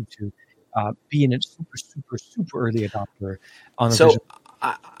going into being a super, super, super early adopter on a Vision.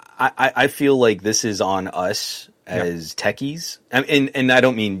 I feel like this is on us as techies. And I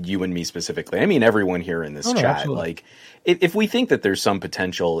don't mean you and me specifically. I mean everyone here in this chat. Absolutely. Like, if we think that there's some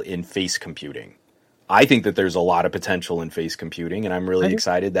potential in face computing, I think that there's a lot of potential in face computing, and I'm really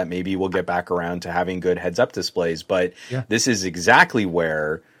excited that maybe we'll get back around to having good heads-up displays. But this is exactly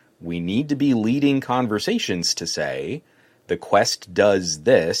where we need to be leading conversations to say the Quest does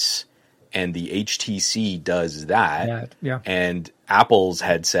this and the HTC does that, and Apple's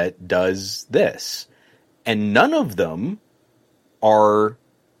headset does this. And none of them are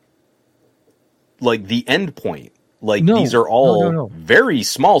like the end point. Like these are all very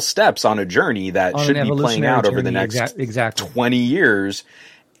small steps on a journey that should be playing out over the next 20 years.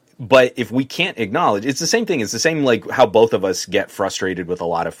 But if we can't acknowledge, it's the same thing. It's the same like how both of us get frustrated with a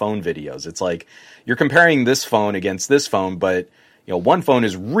lot of phone videos. It's like you're comparing this phone against this phone, but one phone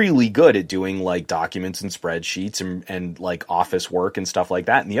is really good at doing like documents and spreadsheets and like office work and stuff like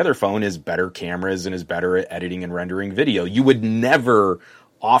that. And the other phone is better cameras and is better at editing and rendering video. You would never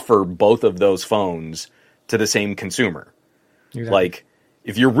offer both of those phones to the same consumer. Exactly. Like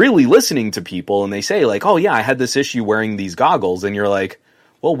if you're really listening to people and they say like, oh yeah, I had this issue wearing these goggles, and you're like,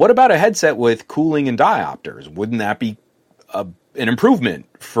 well, what about a headset with cooling and diopters? Wouldn't that be an improvement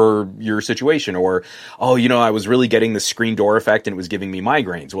for your situation? Or, oh, I was really getting the screen door effect and it was giving me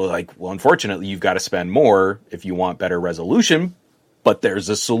migraines. Well, unfortunately, you've got to spend more if you want better resolution, but there's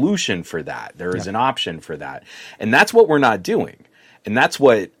a solution for that. There is an option for that. And that's what we're not doing. And that's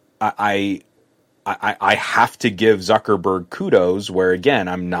what I have to give Zuckerberg kudos, where, again,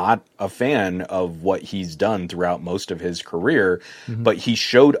 I'm not a fan of what he's done throughout most of his career, but he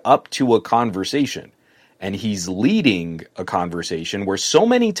showed up to a conversation, and he's leading a conversation where so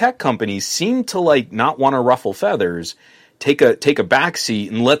many tech companies seem to like not want to ruffle feathers, take a back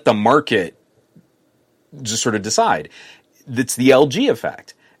seat and let the market just sort of decide. It's the LG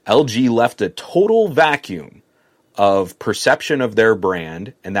effect. LG left a total vacuum of perception of their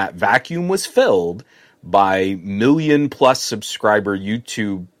brand, and that vacuum was filled by million-plus subscriber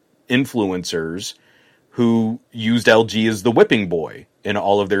YouTube influencers who used LG as the whipping boy in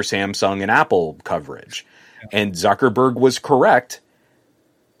all of their Samsung and Apple coverage. And Zuckerberg was correct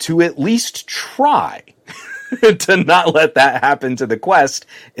to at least try to not let that happen to the Quest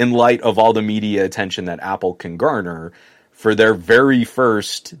in light of all the media attention that Apple can garner for their very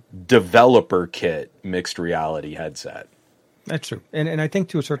first developer kit mixed reality headset. That's true. And I think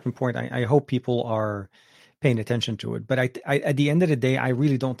to a certain point, I hope people are paying attention to it. But I at the end of the day, I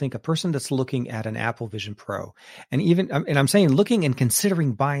really don't think a person that's looking at an Apple Vision Pro, and I'm saying looking and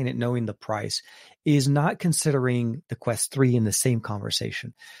considering buying it, knowing the price, is not considering the Quest 3 in the same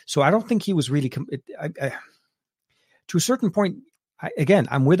conversation. So I don't think he was really, to a certain point,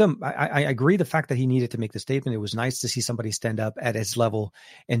 I'm with him. I agree the fact that he needed to make the statement. It was nice to see somebody stand up at his level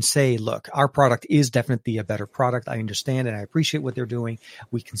and say, look, our product is definitely a better product. I understand and I appreciate what they're doing.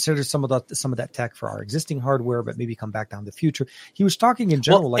 We consider some of that tech for our existing hardware, but maybe come back down the future. He was talking in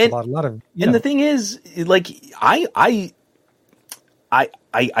general a lot of. And the thing is, like, I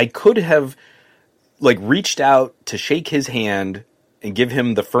could have like reached out to shake his hand and give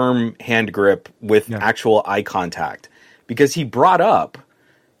him the firm hand grip with actual eye contact. Because he brought up,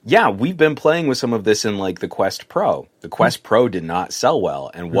 we've been playing with some of this in like the Quest Pro. The Quest Pro did not sell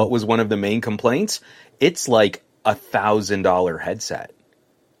well. And what was one of the main complaints? It's like $1,000 headset.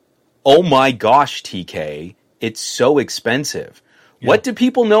 Oh my gosh, TK. It's so expensive. Yeah. What do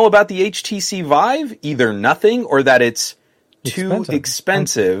people know about the HTC Vive? Either nothing or that it's too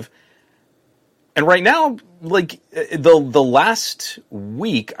expensive. And right now, like the last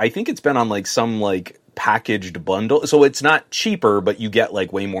week, I think it's been on like some like packaged bundle, so it's not cheaper, but you get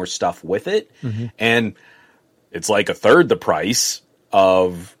like way more stuff with it, and it's like a third the price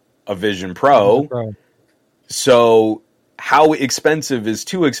of a Vision Pro. So how expensive is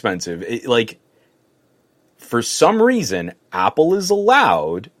too expensive? Like for some reason, Apple is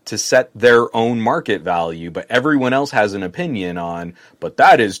allowed to set their own market value, but everyone else has an opinion on, but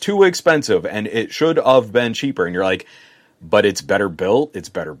that is too expensive and it should have been cheaper. And you're like, but it's better built, it's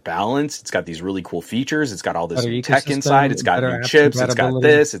better balanced, it's got these really cool features, it's got all this new tech inside, it's got new chips, it's got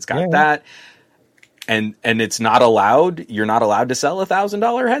this, it's got that. And it's not allowed, you're not allowed to sell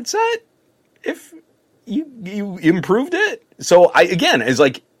 $1,000 headset if you improved it. So it's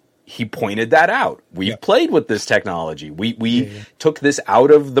like, he pointed that out. We've played with this technology. We took this out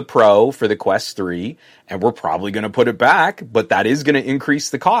of the Pro for the Quest 3, and we're probably going to put it back, but that is going to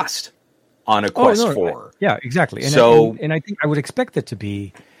increase the cost on a Quest 4. Yeah, exactly. And I think I would expect it to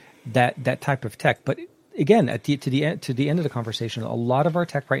be that type of tech. But again, to the end of the conversation, a lot of our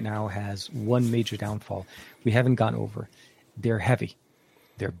tech right now has one major downfall we haven't gone over. They're heavy.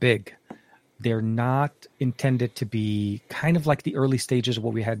 They're big. They're not intended to be kind of like the early stages of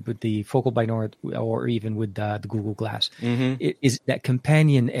what we had with the focal binaural or even with the Google Glass. It is that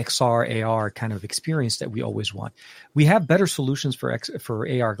companion XR, AR kind of experience that we always want. We have better solutions for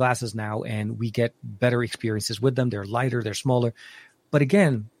AR glasses now, and we get better experiences with them. They're lighter, they're smaller. But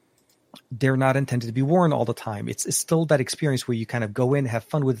again, they're not intended to be worn all the time. It's still that experience where you kind of go in, have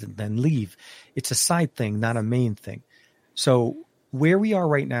fun with it, and then leave. It's a side thing, not a main thing. So where we are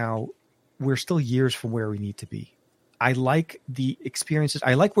right now, we're still years from where we need to be. I like the experiences.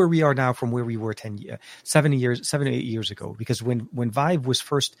 I like where we are now from where we were 7 to 8 years ago. Because when Vive was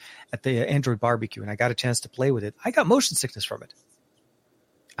first at the Android barbecue and I got a chance to play with it, I got motion sickness from it.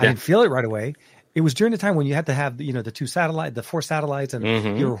 I didn't feel it right away. It was during the time when you had to have the 4 satellites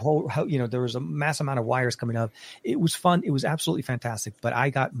and your whole, there was a mass amount of wires coming up. It was fun. It was absolutely fantastic. But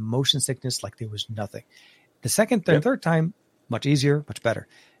I got motion sickness like there was nothing. The second and third time, much easier, much better.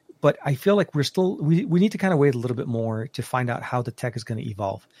 But I feel like we need to kind of wait a little bit more to find out how the tech is going to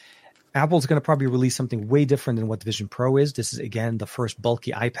evolve. Apple's going to probably release something way different than what the Vision Pro is. This is, again, the first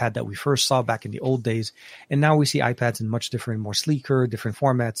bulky iPad that we first saw back in the old days. And now we see iPads in much different, more sleeker, different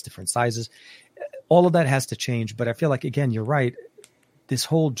formats, different sizes. All of that has to change. But I feel like, again, you're right. This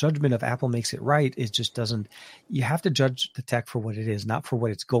whole judgment of Apple makes it right. It just doesn't. You have to judge the tech for what it is, not for what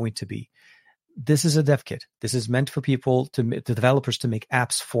it's going to be. This is a dev kit. This is meant for people, the developers, to make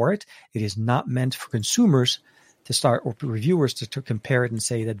apps for it. It is not meant for consumers to start, or reviewers to compare it and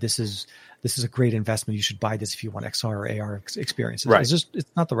say that this is a great investment. You should buy this if you want XR or AR experiences. Right.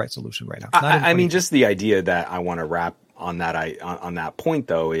 It's not the right solution right now. I mean, just the idea that I want to wrap on that point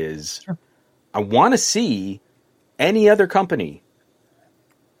though is, I want to see any other company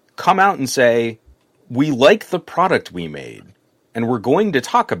come out and say, we like the product we made and we're going to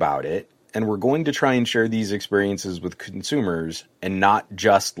talk about it. And we're going to try and share these experiences with consumers and not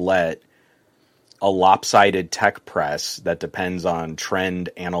just let a lopsided tech press that depends on trend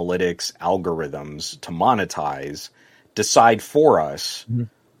analytics algorithms to monetize decide for us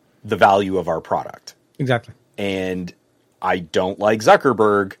the value of our product. Exactly. And I don't like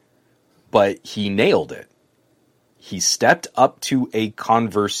Zuckerberg, but he nailed it. He stepped up to a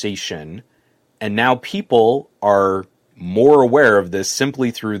conversation, and now people are more aware of this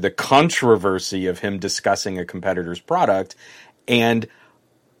simply through the controversy of him discussing a competitor's product. And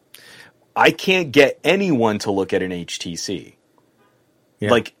I can't get anyone to look at an HTC.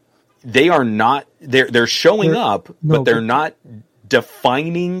 Like, they are not, they're showing up, but they're not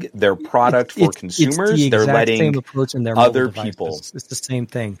defining their product for consumers. They're letting same approach in their other people. It's the same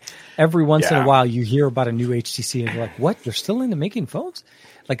thing. Every once in a while you hear about a new HTC and you're like, what? They're still into making phones?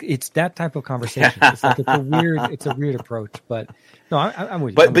 Like it's that type of conversation. It's like it's a weird approach. But no, I'm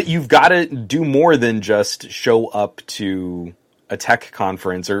with you. But you've got to do more than just show up to a tech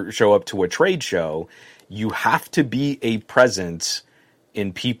conference or show up to a trade show. You have to be a presence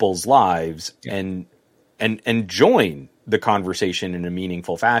in people's lives and join the conversation in a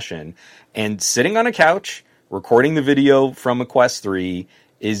meaningful fashion. And sitting on a couch, recording the video from a Quest 3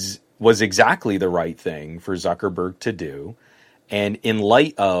 was exactly the right thing for Zuckerberg to do. And in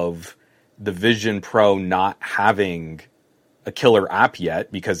light of the Vision Pro not having a killer app yet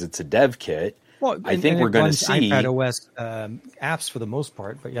because it's a dev kit, well, I think we're going to see iPad OS apps for the most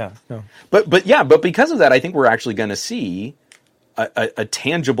part. But yeah, no. But because of that, I think we're actually going to see a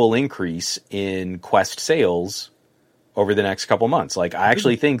tangible increase in Quest sales over the next couple months. Like I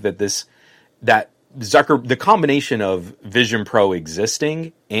actually think that the combination of Vision Pro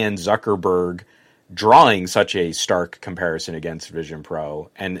existing and Zuckerberg drawing such a stark comparison against Vision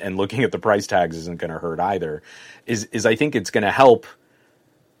Pro and looking at the price tags isn't going to hurt either is I think it's going to help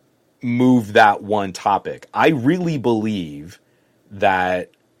move that one topic. I really believe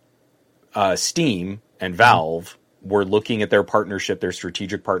that Steam and Valve were looking at their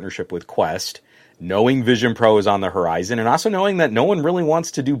strategic partnership with Quest, knowing Vision Pro is on the horizon, and also knowing that no one really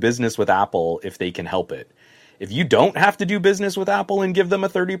wants to do business with Apple if they can help it. If you don't have to do business with Apple and give them a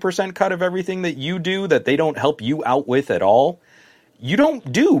 30% cut of everything that you do that they don't help you out with at all, you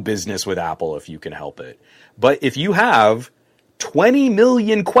don't do business with Apple if you can help it. But if you have 20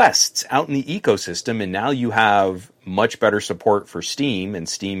 million Quests out in the ecosystem, and now you have much better support for Steam and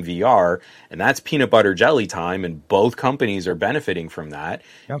Steam VR, and that's peanut butter jelly time, and both companies are benefiting from that.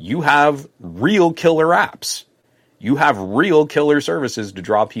 Yep. You have real killer apps. You have real killer services to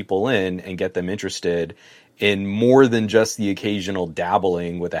draw people in and get them interested in more than just the occasional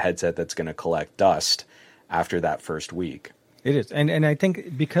dabbling with a headset that's going to collect dust after that first week. It is. And I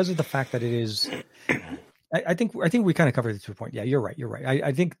think because of the fact that it is... I think we kind of covered it to a point. Yeah, you're right.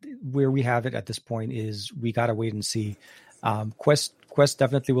 I think where we have it at this point is we got to wait and see. Quest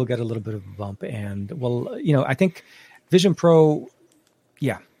definitely will get a little bit of a bump, and I think Vision Pro,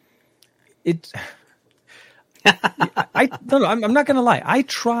 I'm not going to lie. I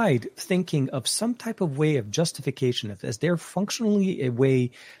tried thinking of some type of way of justification of this. They're functionally a way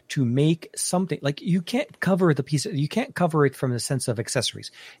to make something like you can't cover the piece. You can't cover it from the sense of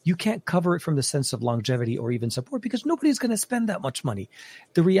accessories. You can't cover it from the sense of longevity or even support because nobody's going to spend that much money.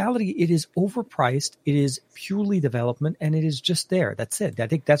 The reality, it is overpriced. It is purely development, and it is just there. That's it. I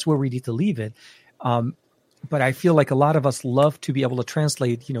think that's where we need to leave it. But I feel like a lot of us love to be able to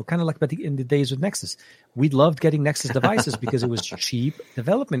translate, kind of like in the days of Nexus. We loved getting Nexus devices because it was cheap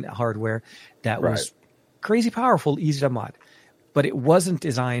development hardware that was crazy powerful, easy to mod. But it wasn't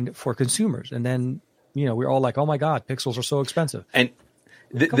designed for consumers. And then, we're all like, oh my God, pixels are so expensive. And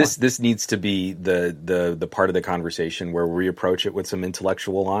this needs to be the part of the conversation where we approach it with some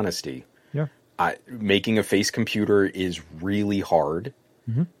intellectual honesty. Yeah. Making a face computer is really hard.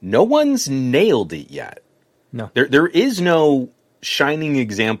 Mm-hmm. No one's nailed it yet. No, there is no shining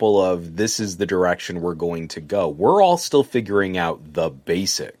example of this is the direction we're going to go. We're all still figuring out the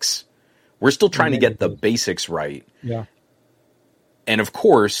basics. We're still trying to get the basics right. Yeah. And of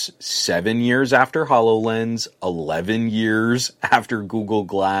course, 7 years after HoloLens, 11 years after Google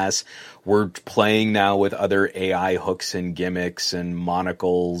Glass, we're playing now with other AI hooks and gimmicks and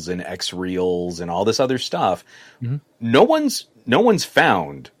monocles and X-Reels and all this other stuff. Mm-hmm. No one's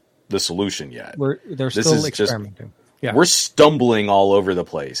found the solution yet. They're still experimenting. We're stumbling all over the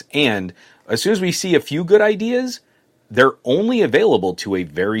place. And as soon as we see a few good ideas, they're only available to a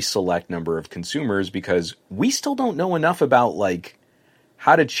very select number of consumers because we still don't know enough about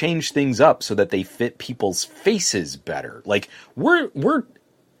how to change things up so that they fit people's faces better. Like we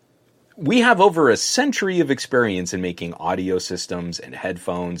have over a century of experience in making audio systems and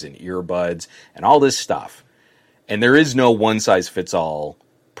headphones and earbuds and all this stuff. And there is no one size fits all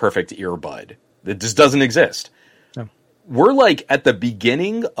perfect earbud. It just doesn't exist. No. We're at the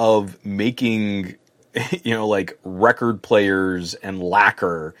beginning of making, record players and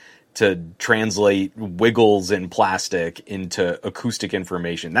lacquer to translate wiggles in plastic into acoustic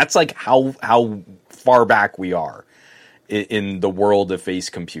information. That's how far back we are in the world of face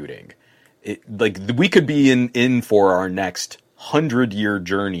computing. We could be in for our next 100-year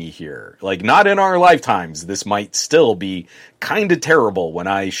journey here. Not in our lifetimes. This might still be kind of terrible when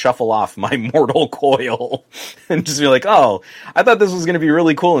I shuffle off my mortal coil and just be like, oh, I thought this was going to be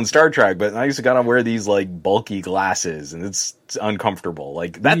really cool in Star Trek, but I just got to wear these bulky glasses and it's uncomfortable.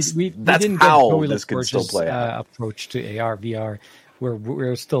 That's how this could still play out. Approach to AR, VR, where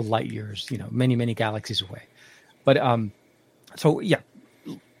we're still light years, many, many galaxies away. But, so yeah,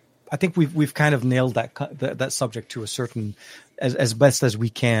 I think we've kind of nailed that subject to a certain as best as we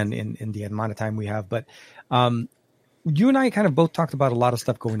can in the amount of time we have. But you and I kind of both talked about a lot of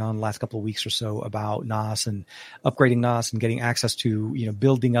stuff going on the last couple of weeks or so about NAS and upgrading NAS and getting access to,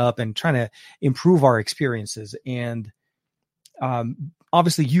 building up and trying to improve our experiences. And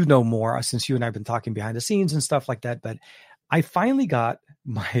obviously, more since you and I have been talking behind the scenes and stuff like that. But I finally got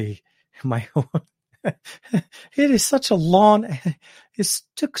my it is such a long. It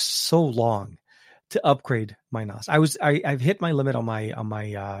took so long to upgrade my NAS. I've hit my limit on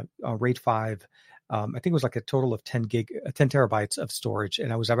my RAID 5. I think it was like a total of 10 terabytes of storage,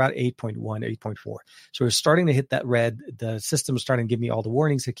 and I was about 8.1, 8.4. So it was starting to hit that red. The system was starting to give me all the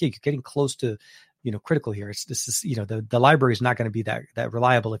warnings. Like, hey, you're getting close to, critical here. The library is not going to be that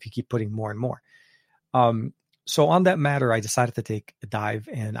reliable if you keep putting more and more. So on that matter, I decided to take a dive,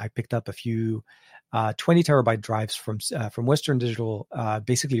 and I picked up a few 20 terabyte drives from Western Digital,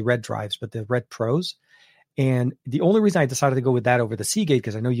 basically Red drives, but the Red Pros. And the only reason I decided to go with that over the Seagate,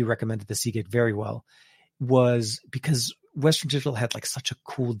 because I know you recommended the Seagate very well, was because Western Digital had like such a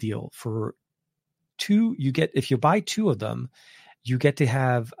cool deal for two. If you buy two of them, you get to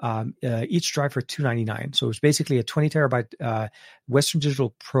have each drive for $299. So it was basically a 20 terabyte Western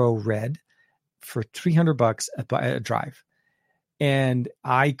Digital Pro Red for $300 a drive. And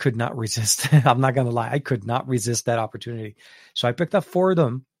I could not resist. I'm not going to lie. I could not resist that opportunity. So I picked up 4 of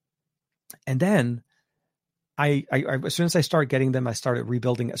them. And then I as soon as I started getting them, I started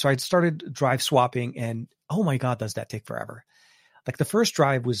rebuilding. So I started drive swapping, and oh my God, does that take forever? Like the first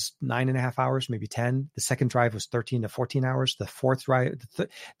drive was 9.5 hours, maybe 10. The second drive was 13 to 14 hours. The fourth drive,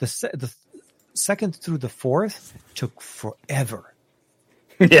 the second through the fourth took forever.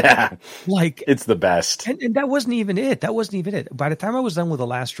 Yeah. Like it's the best. And that wasn't even it. By the time I was done with the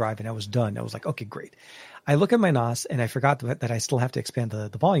last drive and I was done, I was like, okay, great. I look at my NAS and I forgot that I still have to expand the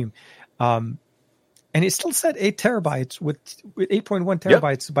volume. And it still said 8 terabytes with 8.1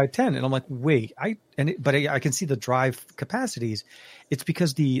 terabytes by 10. And I'm like, wait, but I can see the drive capacities. It's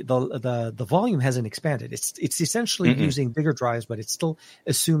because the volume hasn't expanded. It's essentially using bigger drives, but it's still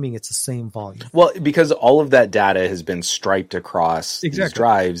assuming it's the same volume. Well, because all of that data has been striped across these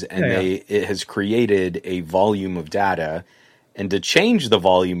drives, and it has created a volume of data. And to change the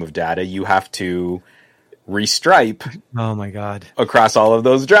volume of data, you have to restripe. Oh my God! Across all of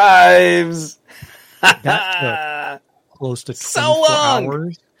those drives. That took close to 24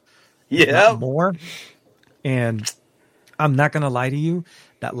 hours. Yeah. More. And I'm not going to lie to you.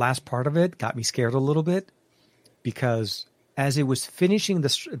 That last part of it got me scared a little bit, because as it was finishing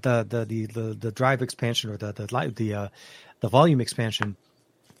the drive expansion, or the volume expansion,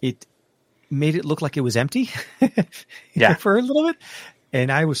 it made it look like it was empty for a little bit.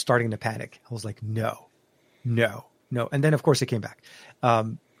 And I was starting to panic. I was like, no. And then of course it came back.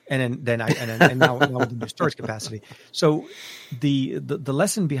 And now with the new storage capacity. So the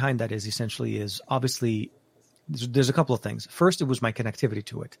lesson behind that is obviously there's a couple of things. First, it was my connectivity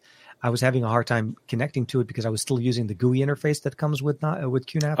to it. I was having a hard time connecting to it because I was still using the GUI interface that comes with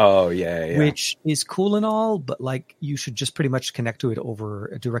QNAP. Oh yeah. Which is cool and all, but like you should just pretty much connect to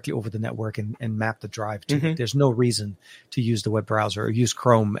it directly over the network and map the drive to it. There's no reason to use the web browser or use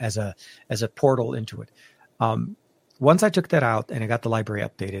Chrome as a portal into it. Once I took that out and I got the library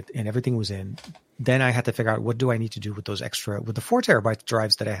updated and everything was in, then I had to figure out what do I need to do with the 4 terabyte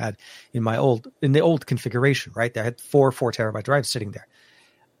drives that I had in the old configuration, right? I had 4 terabyte drives sitting there.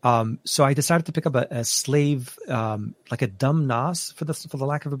 So I decided to pick up a slave, like a dumb NAS for the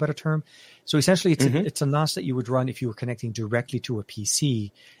lack of a better term. So essentially it's a NAS that you would run if you were connecting directly to a PC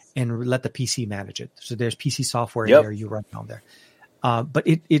and let the PC manage it. So there's PC software in there you run on there. But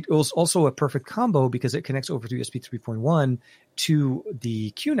it was also a perfect combo because it connects over to USB 3.1 to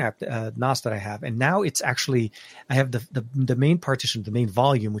the QNAP NAS that I have. And now it's actually, I have the main partition, the main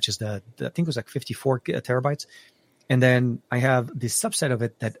volume, which is I think it was like 54 terabytes. And then I have the subset of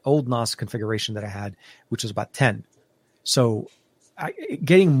it, that old NAS configuration that I had, which was about 10. So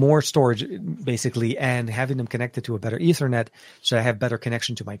getting more storage basically and having them connected to a better Ethernet so I have better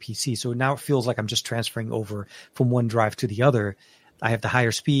connection to my PC. So now it feels like I'm just transferring over from one drive to the other. I have the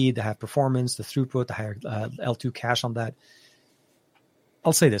higher speed, the higher performance, the throughput, the higher L2 cache on that.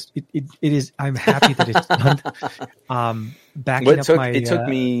 I'll say this: it is. I'm happy that it's done. It took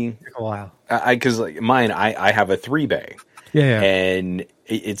me a while because like mine, I have a 3-bay. Yeah. And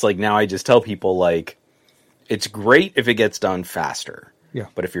it's like now I just tell people like it's great if it gets done faster. Yeah.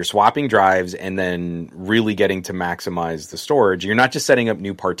 But if you're swapping drives and then really getting to maximize the storage, you're not just setting up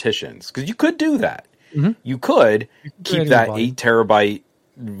new partitions, because you could do that. You could keep that 8 terabyte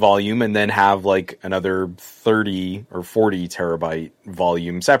volume and then have like another 30 or 40 terabyte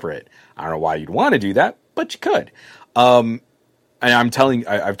volume separate. I don't know why you'd want to do that, but you could. And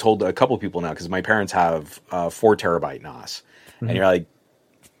I've told a couple people now, because my parents have 4 terabyte NAS. Mm-hmm. And you're like,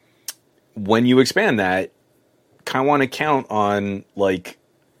 when you expand that, kind of want to count on like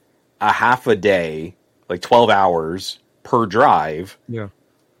a half a day, like 12 hours per drive. Yeah.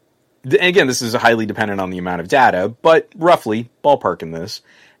 And again, this is highly dependent on the amount of data, but roughly ballpark in this.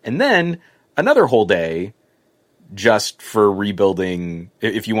 And then another whole day just for rebuilding,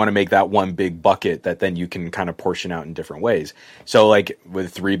 if you want to make that one big bucket that then you can kind of portion out in different ways. So like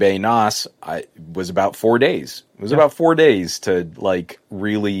with 3-bay NAS, it was about 4 days. It was about 4 days to like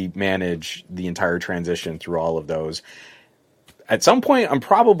really manage the entire transition through all of those. At some point, I'm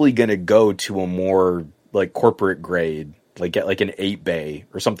probably going to go to a more like corporate grade, like get like an 8-bay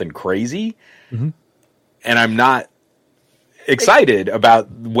or something crazy. Mm-hmm. And I'm not excited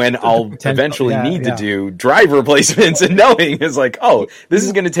about when I'll eventually need to do drive replacements and knowing is like, oh, this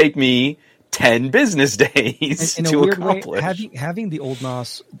is going to take me 10 business days to accomplish. Way, having the old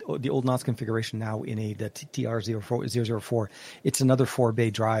NAS configuration now in the TR004, it's another 4-bay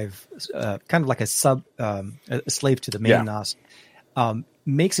drive, kind of like a slave to the main NAS.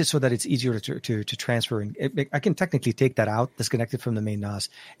 Makes it so that it's easier to transfer. And I can technically take that out, disconnect it from the main NAS,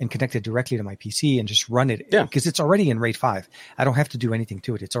 and connect it directly to my PC and just run it. Yeah. Because it's already in RAID 5. I don't have to do anything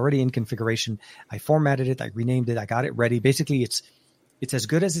to it. It's already in configuration. I formatted it. I renamed it. I got it ready. Basically, it's as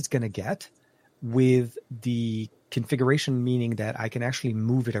good as it's going to get with the configuration, meaning that I can actually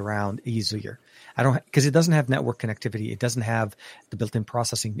move it around easier. Because it doesn't have network connectivity. It doesn't have the built-in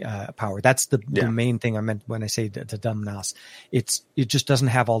processing power. That's the main thing I meant when I say the dumb NAS. It just doesn't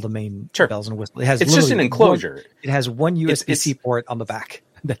have all the main bells and whistles. It's just an enclosure. It has one USB-C port on the back.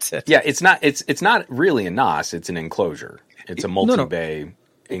 That's it. Yeah, it's not really a NAS. It's an enclosure. It's a multi-bay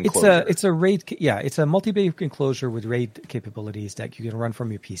enclosure. It's a RAID. Yeah, it's a multi-bay enclosure with RAID capabilities that you can run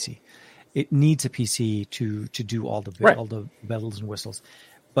from your PC. It needs a PC to do all the bells and whistles,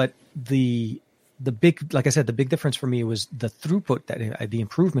 but the big, like I said, the big difference for me was the throughput, that the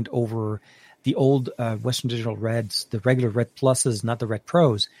improvement over the old Western Digital Reds, the regular Red Pluses, not the Red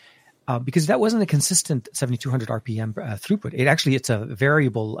Pros, because that wasn't a consistent 7,200 RPM throughput. It's a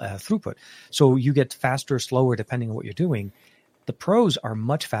variable throughput, so you get faster, slower depending on what you're doing. The Pros are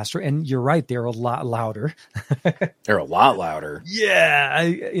much faster, and you're right; they're a lot louder. They're a lot louder. Yeah,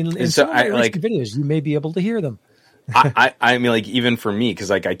 in some videos, you may be able to hear them. I mean, like even for me, because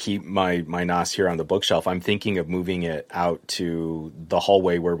like I keep my NAS here on the bookshelf. I'm thinking of moving it out to the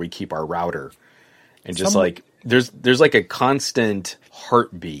hallway where we keep our router, and just like there's like a constant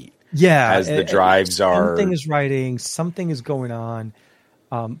heartbeat. Yeah, as the drives are. Something is writing. Something is going on.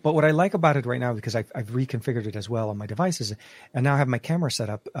 But what I like about it right now, because I've reconfigured it as well on my devices, and now I have my camera set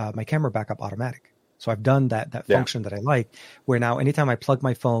up, my camera backup automatic. So I've done that function that I like, where now anytime I plug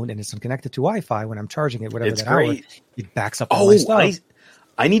my phone and it's connected to Wi-Fi, when I'm charging it, whatever hour, it backs up all my stuff.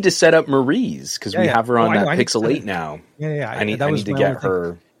 I need to set up Marie's because we have her on that Pixel 8 now. Yeah. I need to get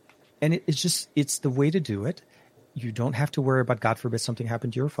her. And it's the way to do it. You don't have to worry about, God forbid, something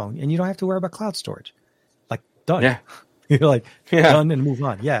happened to your phone, and you don't have to worry about cloud storage. Like, done. Yeah. You're like, done and move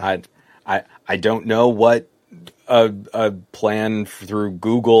on. Yeah. I don't know what a plan through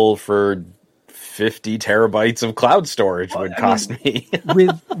Google for 50 terabytes of cloud storage would cost me.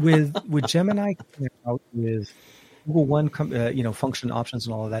 with Gemini coming out with Google One, function options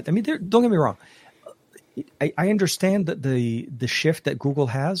and all of that. I mean, don't get me wrong. I understand that the shift that Google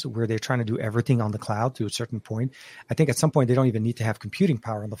has, where they're trying to do everything on the cloud to a certain point. I think at some point they don't even need to have computing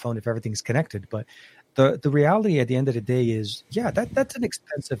power on the phone if everything's connected. But the reality at the end of the day is, that's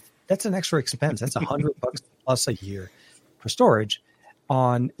an extra expense. That's $100 plus a year for storage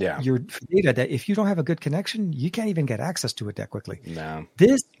on your data that if you don't have a good connection, you can't even get access to it that quickly. No.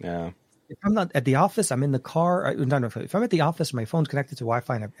 If I'm not at the office, I'm in the car. If I'm at the office, my phone's connected to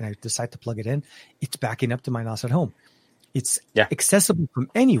Wi-Fi and I decide to plug it in, it's backing up to my NAS at home. It's accessible from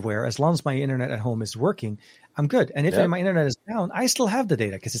anywhere as long as my internet at home is working. I'm good. And if my internet is down, I still have the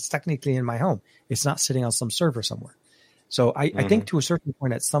data because it's technically in my home. It's not sitting on some server somewhere. So I think to a certain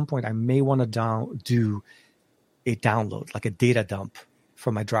point, at some point, I may want to do a download, like a data dump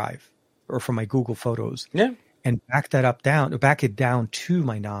from my drive or from my Google Photos, and back it down to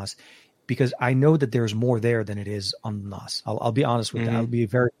my NAS, because I know that there's more there than it is on the NAS. I'll be honest with that. I'll be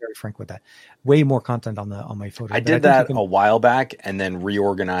very, very frank with that. Way more content on my photos. I did that a while back and then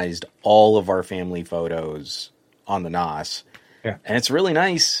reorganized all of our family photos on the NAS. Yeah. And it's really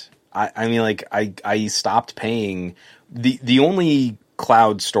nice. I mean, like I stopped paying. The only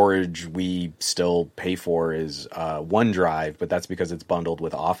cloud storage we still pay for is OneDrive, but that's because it's bundled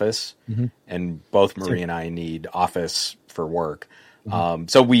with Office, and both Marie and I need Office for work.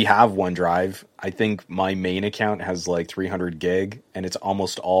 So we have OneDrive. I think my main account has like 300 gig, and it's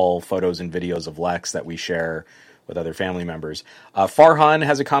almost all photos and videos of Lex that we share with other family members. Farhan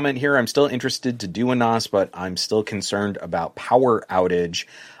has a comment here. I'm still interested to do a NAS, but I'm still concerned about power outage.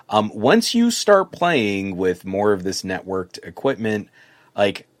 Once you start playing with more of this networked equipment,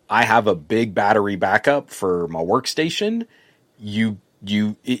 like I have a big battery backup for my workstation.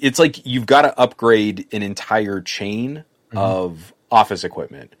 It's like you've got to upgrade an entire chain of office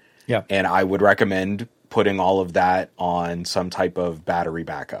equipment. Yeah. And I would recommend putting all of that on some type of battery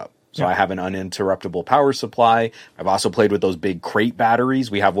backup. So I have an uninterruptible power supply. I've also played with those big crate batteries.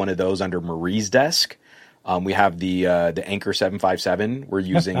 We have one of those under Marie's desk. We have the Anchor 757 we're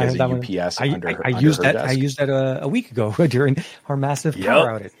using as a UPS under her desk. I used that a week ago during our massive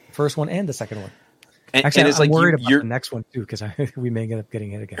power outage. First one and the second one. Actually, I'm like worried about the next one too, because we may end up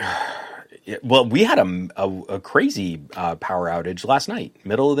getting it again. Well, we had a crazy power outage last night,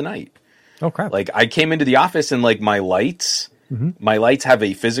 middle of the night. Oh crap! Like I came into the office and like my lights have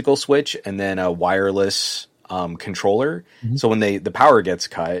a physical switch and then a wireless controller. So when the power gets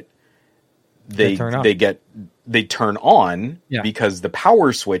cut, they turn on because the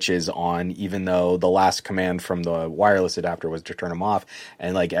power switch is on, even though the last command from the wireless adapter was to turn them off,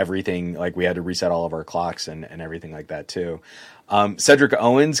 and like everything, like we had to reset all of our clocks and everything like that too. Cedric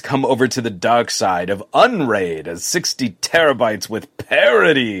Owens, come over to the dark side of Unraid as 60 terabytes with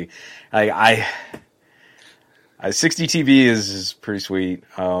parity. 60 TB is pretty sweet.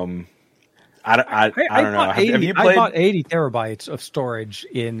 I don't know. Have you played? I bought 80 terabytes of storage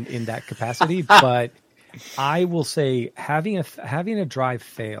in that capacity, but I will say having a drive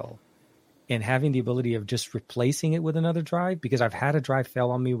fail and having the ability of just replacing it with another drive, because I've had a drive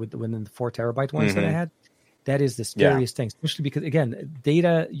fail on me within the 4 terabyte ones that I had. That is the scariest thing, especially because again,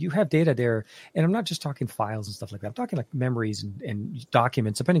 you have data there, and I'm not just talking files and stuff like that. I'm talking like memories and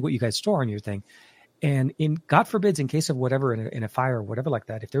documents, depending what you guys store on your thing. And in God forbids, in case of whatever, in a fire or whatever like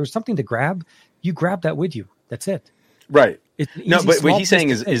that, if there was something to grab, you grab that with you. That's it. Right. No, but what he's saying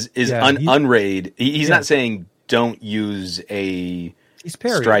is Unraid. He's not saying don't use a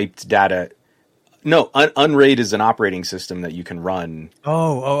striped data. No, Unraid is an operating system that you can run.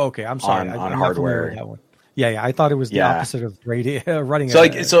 Oh, okay. I'm sorry. On hardware. That one. Yeah. I thought it was the opposite of running. So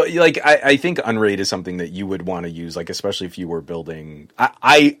I think Unraid is something that you would want to use, like especially if you were building.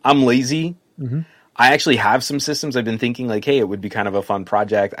 I'm lazy. I actually have some systems I've been thinking like, hey, it would be kind of a fun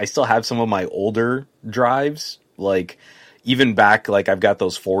project. I still have some of my older drives, like even back, like I've got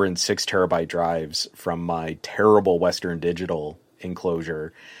those 4 and 6 terabyte drives from my terrible Western Digital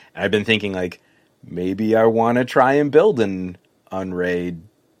enclosure. And I've been thinking like, maybe I want to try and build an Unraid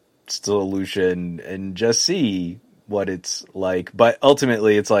solution and just see what it's like. But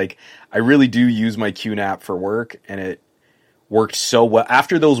ultimately it's like, I really do use my QNAP for work, and it worked so well.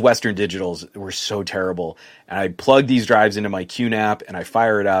 After those Western Digitals were so terrible, and I plug these drives into my QNAP and I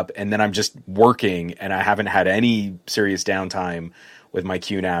fire it up, and then I'm just working, and I haven't had any serious downtime with my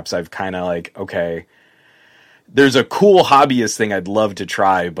QNAPs. I've kind of like, okay, there's a cool hobbyist thing I'd love to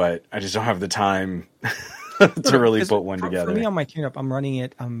try, but I just don't have the time to really put one together. For me on my QNAP, I'm running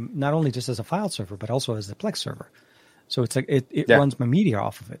it not only just as a file server, but also as a Plex server. So it's like it runs my media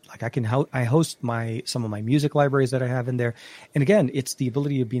off of it. Like I host some of my music libraries that I have in there, and again, it's the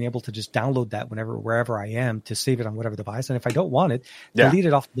ability of being able to just download that wherever I am to save it on whatever device, and if I don't want it, delete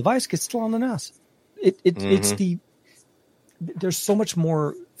it off the device because it's still on the NAS. It's there's so much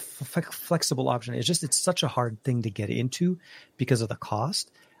more flexible option. It's such a hard thing to get into because of the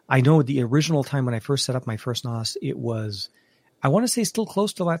cost. I know the original time when I first set up my first NAS, it was, I want to say, still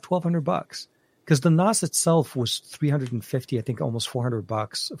close to like $1,200. Because the NAS itself was $350, I think almost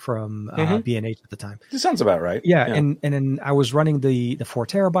 $400 from B&H at the time. This sounds about right. Yeah. And then I was running the 4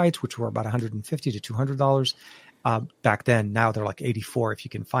 terabytes, which were about $150 to $200 back then. Now they're like 84 if you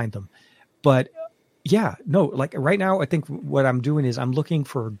can find them. But yeah, no, like right now, I think what I'm doing is I'm looking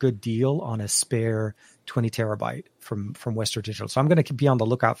for a good deal on a spare 20 terabyte from Western Digital. So I'm going to be on the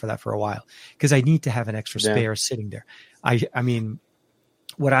lookout for that for a while because I need to have an extra spare sitting there. I mean,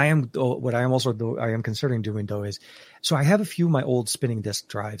 What I am considering doing though is, so I have a few of my old spinning disk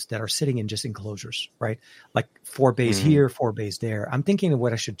drives that are sitting in just enclosures, right? Like 4 bays here, 4 bays there. I'm thinking of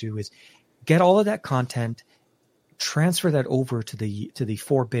what I should do is get all of that content, transfer that over to the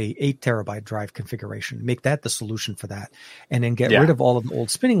 4 bay 8 terabyte drive configuration, make that the solution for that, and then get rid of all of the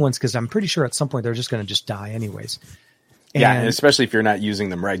old spinning ones because I'm pretty sure at some point they're just going to just die anyways. And especially if you're not using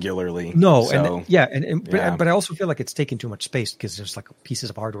them regularly. No, so, but I also feel like it's taking too much space because there's like pieces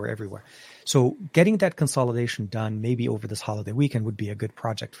of hardware everywhere. So getting that consolidation done maybe over this holiday weekend would be a good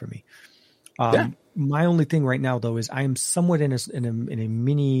project for me. My only thing right now, though, is I am somewhat in a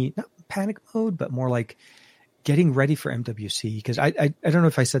mini, not panic mode, but more like getting ready for MWC, because I don't know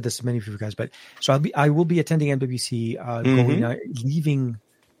if I said this to many of you guys, but so I will be attending MWC, leaving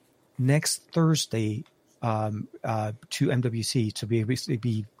next Thursday to MWC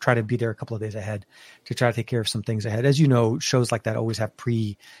to try to be there a couple of days ahead to try to take care of some things ahead. As you know, shows like that always have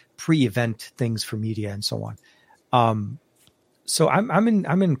pre-event things for media and so on. So I'm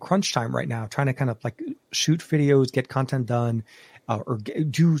in crunch time right now, trying to kind of like shoot videos, get content done, or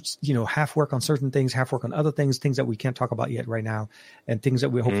do half work on certain things, half work on other things that we can't talk about yet right now, and things that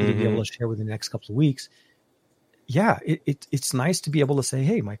we hopefully be able to share within the next couple of weeks. Yeah, it's nice to be able to say,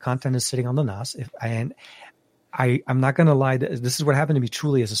 hey, my content is sitting on the NAS. I'm not going to lie. This is what happened to me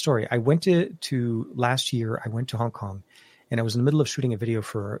truly as a story. I went to last year. I went to Hong Kong, and I was in the middle of shooting a video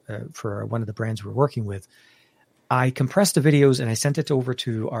for one of the brands we're working with. I compressed the videos and I sent it over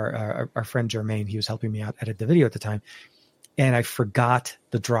to our friend Jermaine. He was helping me out edit the video at the time. And I forgot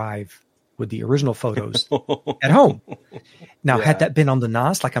the drive with the original photos at home. Now, had that been on the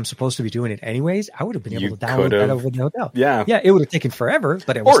NAS, like I'm supposed to be doing it anyways, I would have been able to download that over the hotel. Yeah. Yeah, it would have taken forever,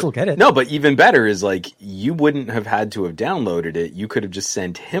 but I would still get it. No, but even better is like you wouldn't have had to have downloaded it. You could have just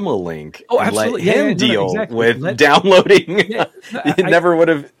sent him a link and let him deal with downloading. It never would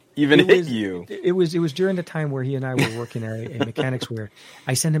have hit you. It was during the time where he and I were working at a mechanics where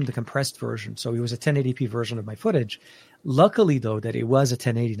I sent him the compressed version. So it was a 1080p version of my footage. Luckily, though, that it was a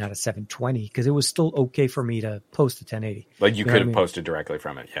 1080, not a 720, because it was still okay for me to post a 1080. But you could have posted directly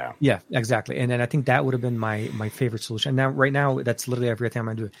from it, yeah. Yeah, exactly. And then I think that would have been my favorite solution. Now, right now, that's literally every time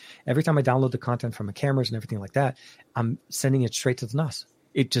I do it. Every time I download the content from my cameras and everything like that, I'm sending it straight to the NAS.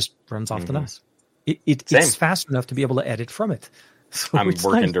 It just runs off the NAS. It's fast enough to be able to edit from it. So I'm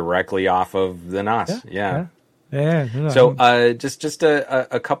working directly off of the NAS. Yeah. No, so just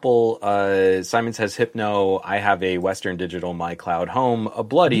a couple. Simon says, Hypno, I have a Western Digital My Cloud Home, a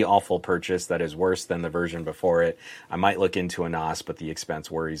bloody awful purchase that is worse than the version before it. I might look into a NAS, but the expense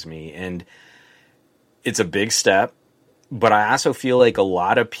worries me. And it's a big step, but I also feel like a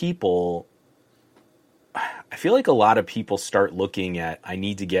lot of people start looking at, I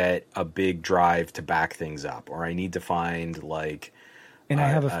need to get a big drive to back things up, or I need to find like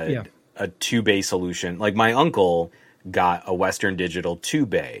a 2-bay solution. Like my uncle got a Western Digital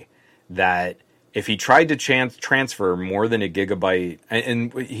 2-bay that if he tried to transfer more than a gigabyte,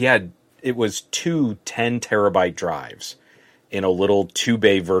 and it was 2 10-terabyte drives in a little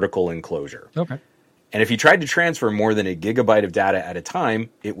 2-bay vertical enclosure. Okay. And if he tried to transfer more than a gigabyte of data at a time,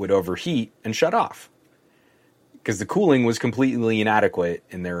 it would overheat and shut off because the cooling was completely inadequate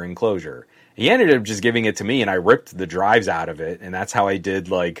in their enclosure. He ended up just giving it to me, and I ripped the drives out of it, and that's how I did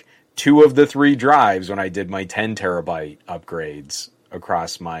like 2 of the 3 drives when I did my 10-terabyte upgrades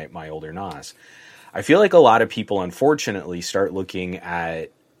across my older NAS. I feel like a lot of people, unfortunately, start looking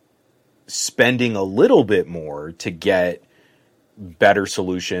at spending a little bit more to get better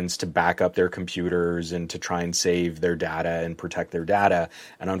solutions to back up their computers and to try and save their data and protect their data.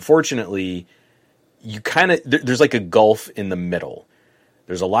 And unfortunately, there's like a gulf in the middle.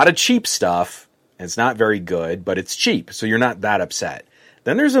 There's a lot of cheap stuff, and it's not very good, but it's cheap, so you're not that upset.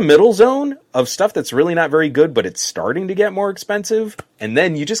 Then there's a middle zone of stuff that's really not very good, but it's starting to get more expensive. And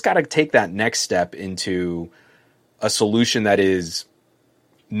then you just got to take that next step into a solution that is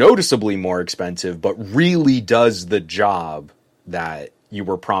noticeably more expensive, but really does the job that you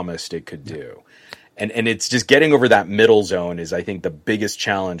were promised it could do. And it's just getting over that middle zone is, I think, the biggest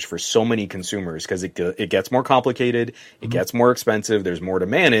challenge for so many consumers, because it gets more complicated, it gets more expensive, there's more to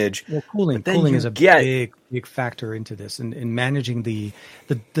manage. Well, cooling is a big factor into this, and managing the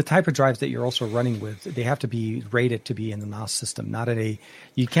type of drives that you're also running with. They have to be rated to be in the NAS system, not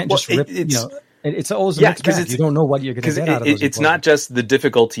you can't just rip. It's always a mixed bag. You don't know what you're going to get out of those. It's not just the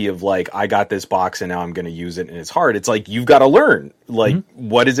difficulty of like, I got this box and now I'm going to use it and it's hard. It's like, you've got to learn, like,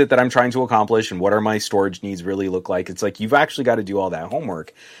 what is it that I'm trying to accomplish and what are my storage needs really look like? It's like, you've actually got to do all that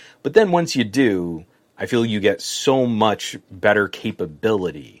homework. But then once you do, I feel you get so much better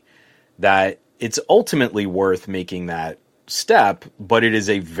capability that it's ultimately worth making that step, but it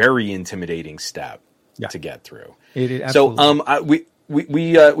is a very intimidating step to get through.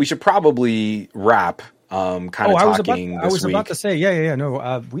 We should probably wrap. Talking. I was about to say,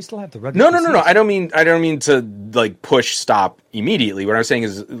 no, we still have the red. No. I don't mean to like push stop immediately. What I was saying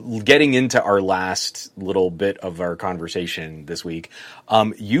is getting into our last little bit of our conversation this week.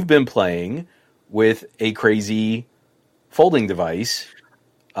 You've been playing with a crazy folding device.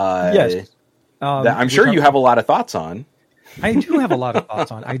 Yes. That I'm sure you have a lot of thoughts on. I do have a lot of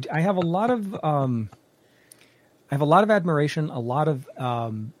thoughts on. I have a lot of admiration, a lot of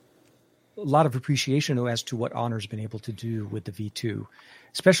appreciation as to what Honor's been able to do with the V2,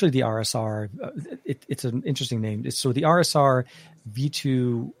 especially the RSR. It's an interesting name. So the RSR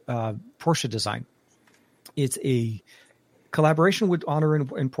V2 Porsche design. It's a collaboration with Honor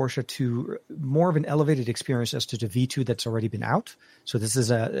and Porsche to more of an elevated experience as to the V2 that's already been out. So this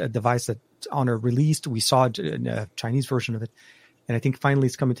is a device that Honor released. We saw a Chinese version of it, and I think finally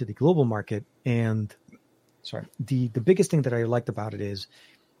it's coming to the global market. And the biggest thing that I liked about it is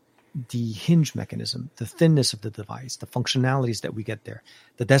the hinge mechanism, the thinness of the device, the functionalities that we get there,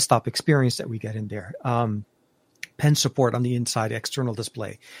 the desktop experience that we get in there. Pen support on the inside, external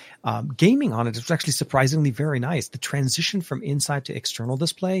display. Gaming on it is actually surprisingly very nice. The transition from inside to external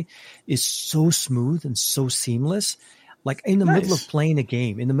display is so smooth and so seamless. Like in the middle of playing a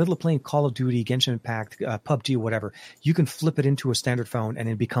game, in the middle of playing Call of Duty, Genshin Impact, PUBG, whatever, you can flip it into a standard phone and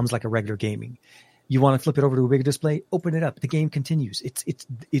it becomes like a regular gaming. You want to flip it over to a bigger display, open it up. The game continues.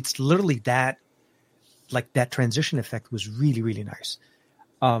 It's literally that, like that transition effect was really, really nice.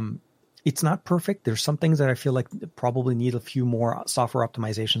 It's not perfect. There's some things that I feel like probably need a few more software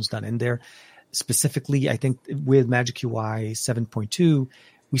optimizations done in there. Specifically, I think with Magic UI 7.2,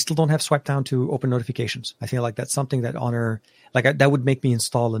 we still don't have swipe down to open notifications. I feel like that's something that Honor, that would make me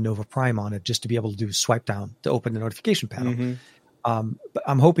install a Nova Prime on it just to be able to do swipe down to open the notification panel. Mm-hmm. But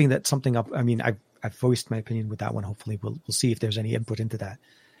I'm hoping that something up. I mean, I've voiced my opinion with that one. Hopefully we'll see if there's any input into that.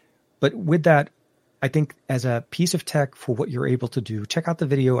 But with that, I think as a piece of tech for what you're able to do, check out the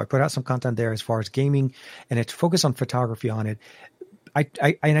video. I put out some content there as far as gaming, and it's focused on photography on it.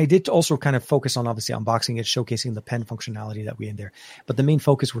 I did also kind of focus on obviously unboxing it, showcasing the pen functionality that we in there. But the main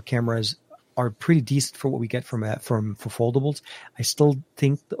focus where cameras are pretty decent for what we get for foldables. I still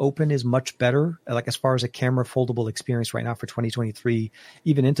think the Open is much better, like as far as a camera foldable experience right now for 2023,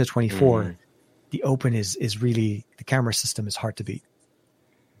 even into 24. The Open is really, the camera system is hard to beat.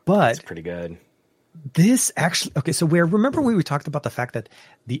 But it's pretty good. This actually, okay, so remember when we talked about the fact that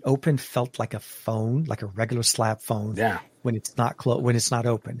the Open felt like a phone, like a regular slab phone, when it's not when it's not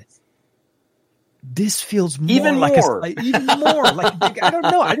open. This feels more even like more. Even more. Like I don't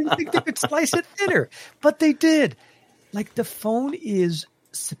know. I didn't think they could slice it thinner, but they did. Like the phone is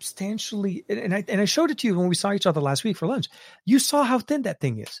substantially, and I showed it to you when we saw each other last week for lunch. You saw how thin that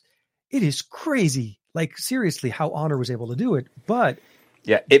thing is. It is crazy. Like seriously, how Honor was able to do it, but.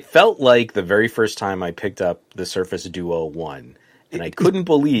 Yeah, it felt like the very first time I picked up the Surface Duo 1, and I couldn't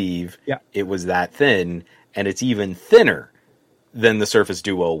believe it was that thin, and it's even thinner than the Surface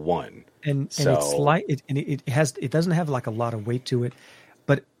Duo 1. And it's light, it doesn't have like a lot of weight to it,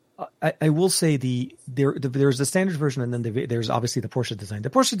 but I will say there's the standard version, and then there's obviously the Porsche design. The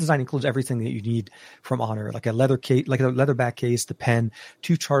Porsche design includes everything that you need from Honor, like a leather case, like a leather back case, the pen,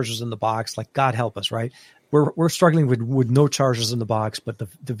 2 chargers in the box. Like God help us, right? We're struggling with no chargers in the box, but the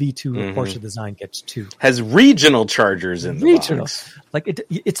V2 Porsche design gets 2. Has regional chargers in the box. Like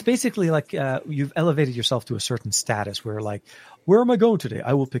it's basically like you've elevated yourself to a certain status where like, where am I going today?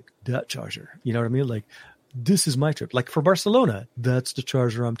 I will pick that charger. You know what I mean? Like this is my trip. Like for Barcelona, that's the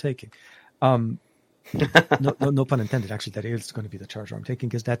charger I'm taking. No pun intended. Actually, that is going to be the charger I'm taking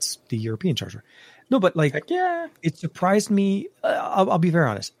because that's the European charger. No, but like, it surprised me. I'll be very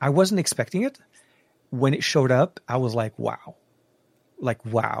honest. I wasn't expecting it. When it showed up, I was like, wow, like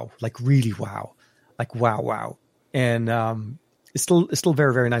really wow, like wow. And it's still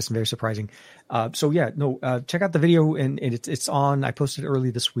very, very nice and very surprising. Check out the video and it's on. I posted it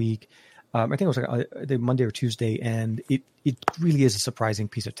early this week. I think it was like Monday or Tuesday, and it really is a surprising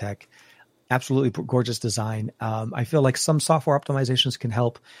piece of tech. Absolutely gorgeous design. I feel like some software optimizations can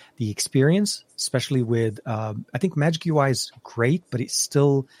help the experience, especially with I think Magic UI is great, but it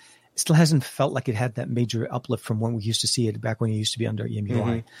still hasn't felt like it had that major uplift from when we used to see it back when it used to be under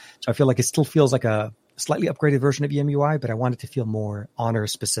EMUI. So I feel like it still feels like a slightly upgraded version of EMUI, but I want it to feel more Honor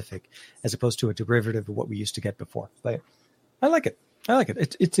specific as opposed to a derivative of what we used to get before. But I like it.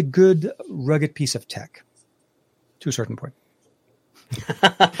 It's a good rugged piece of tech to a certain point.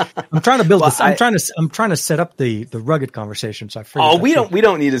 I'm trying to build this. I'm trying to set up the rugged conversation. So I figured. We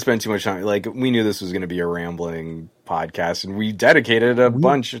don't need to spend too much time. Like we knew this was going to be a rambling podcast, and we dedicated a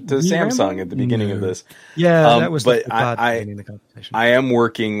bunch to Samsung at the beginning of this. Yeah, that was. But I am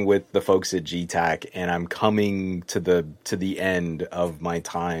working with the folks at GTAC, and I'm coming to the end of my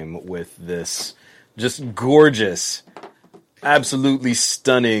time with this just gorgeous, absolutely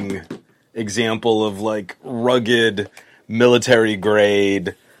stunning example of like rugged, military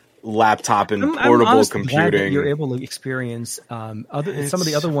grade, laptop and portable computing. Glad that you're able to experience some of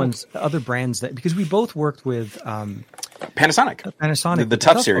the other ones, other brands that, because we both worked with Panasonic, the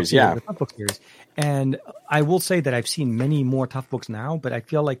Tough series, the Toughbook series. And I will say that I've seen many more Toughbooks now, but I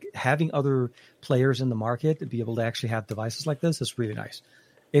feel like having other players in the market to be able to actually have devices like this is really nice.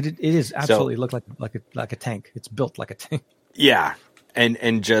 It is absolutely look like a tank. It's built like a tank. Yeah,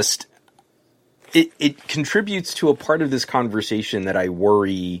 and just it contributes to a part of this conversation that I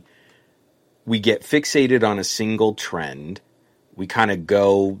worry we get fixated on a single trend. We kind of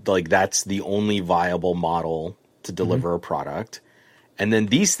go like that's the only viable model to deliver a product. And then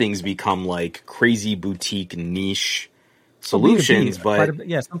these things become like crazy boutique niche solutions.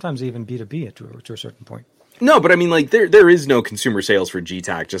 B2B, sometimes even B2B to a certain point. No, but I mean, like there is no consumer sales for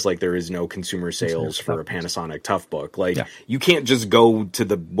GTAC, just like there is no consumer sales for a Panasonic Toughbook. Like you can't just go to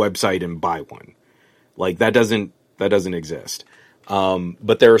the website and buy one. Like that doesn't exist.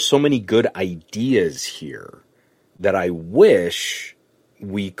 But there are so many good ideas here that I wish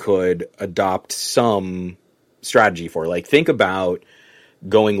we could adopt some strategy for. Like think about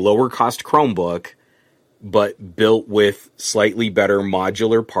going lower cost Chromebook, but built with slightly better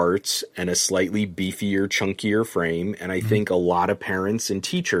modular parts and a slightly beefier, chunkier frame. And I think a lot of parents and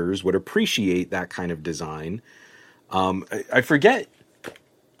teachers would appreciate that kind of design. I forget.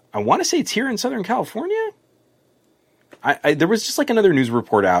 I want to say it's here in Southern California. There was just like another news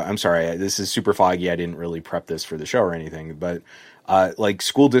report out. I'm sorry, this is super foggy. I didn't really prep this for the show or anything, but like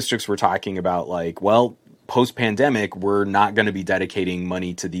school districts were talking about like, well, post-pandemic, we're not going to be dedicating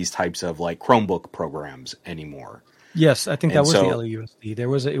money to these types of like Chromebook programs anymore. Yes, I think that was the LAUSD.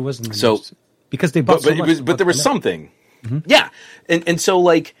 It wasn't because they bought but there was something. Yeah, and so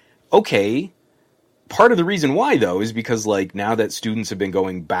like okay. Part of the reason why, though, is because like now that students have been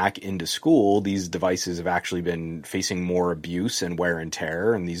going back into school, these devices have actually been facing more abuse and wear and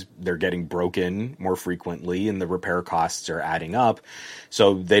tear, and they're getting broken more frequently, and the repair costs are adding up.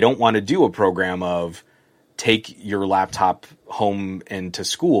 So they don't want to do a program of take your laptop home and to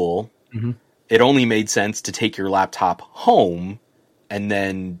school. It only made sense to take your laptop home and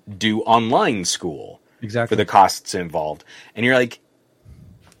then do online school for the costs involved. And you're like,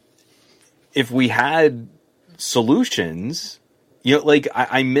 if we had solutions, you know, like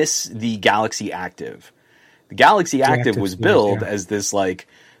I miss the Galaxy Active. The Galaxy Active was billed as this like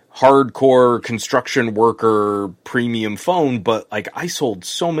hardcore construction worker premium phone, but like I sold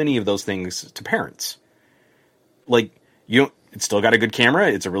so many of those things to parents. Like it's still got a good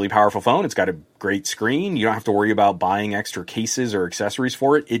camera. It's a really powerful phone. It's got a great screen. You don't have to worry about buying extra cases or accessories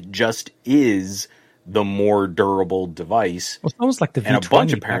for it. It just is the more durable device. Well, it's almost like the V20 and a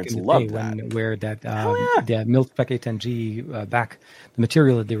bunch of parents love that. Where that the Mil-Spec A10G back, the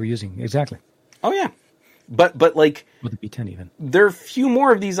material that they were using. Exactly. Oh, yeah. But like... With the B10 even. There are a few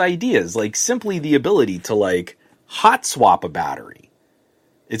more of these ideas, like simply the ability to like hot swap a battery.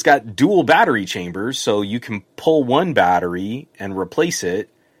 It's got dual battery chambers, so you can pull one battery and replace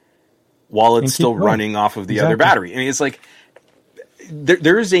it while it's still running off of the other battery. I mean, it's like...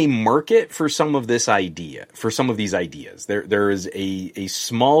 There is a market for some of this idea, for some of these ideas. There is a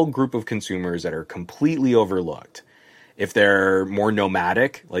small group of consumers that are completely overlooked. If they're more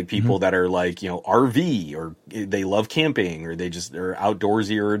nomadic, like people that are like, you know, RV, or they love camping, or they're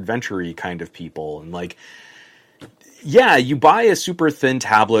outdoorsy or adventure-y kind of people. And like, yeah, you buy a super thin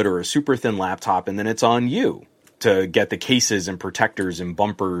tablet or a super thin laptop, and then it's on you to get the cases and protectors and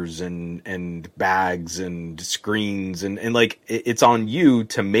bumpers and bags and screens and like it's on you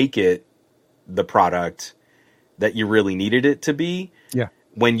to make it the product that you really needed it to be. Yeah.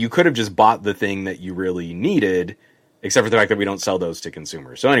 When you could have just bought the thing that you really needed, except for the fact that we don't sell those to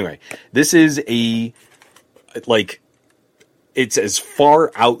consumers. So anyway, this is it's as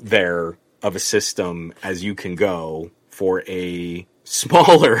far out there of a system as you can go for a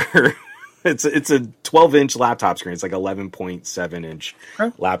smaller It's a 12-inch laptop screen. It's like 11.7-inch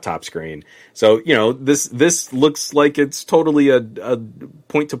laptop screen. So, you know, this looks like it's totally a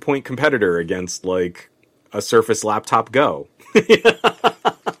point-to-point competitor against like a Surface Laptop Go.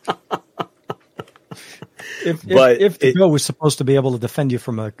 If the Go was supposed to be able to defend you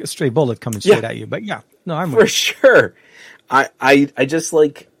from a stray bullet coming straight at you, but I'm for sure. I just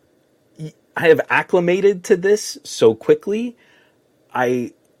like I have acclimated to this so quickly.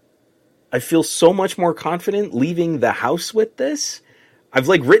 I feel so much more confident leaving the house with this. I've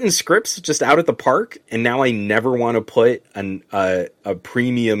like written scripts just out at the park, and now I never want to put a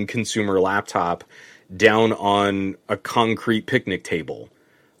premium consumer laptop down on a concrete picnic table,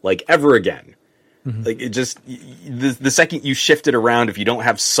 like ever again. Mm-hmm. Like it just the second you shift it around, if you don't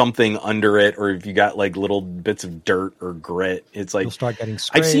have something under it, or if you got like little bits of dirt or grit, it's like you'll start getting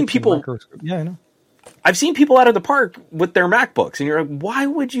scraped. I've seen people. Yeah, I know. I've seen people out of the park with their MacBooks, and you're like, why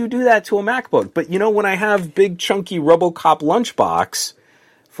would you do that to a MacBook? But when I have big chunky RoboCop lunchbox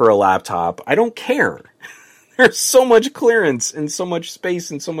for a laptop, I don't care. There's so much clearance and so much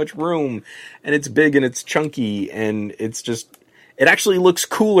space and so much room, and it's big and it's chunky, and it actually looks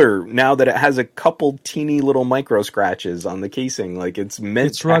cooler now that it has a couple teeny little micro scratches on the casing. Like it's meant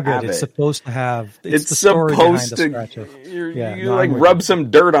it's rugged. To have it's it. Supposed to have. It's supposed to. You rub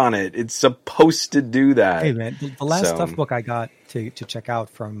some dirt on it. It's supposed to do that. Hey man, the last Toughbook I got to check out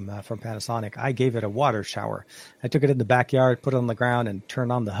from Panasonic, I gave it a water shower. I took it in the backyard, put it on the ground, and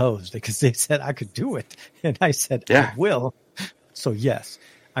turned on the hose because they said I could do it, and I said I will. So yes,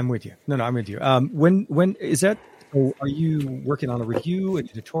 I'm with you. No, I'm with you. When is that? So are you working on a review, a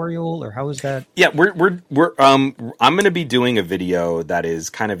tutorial, or how is that? Yeah, we're I'm going to be doing a video that is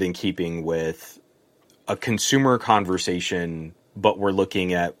kind of in keeping with a consumer conversation, but we're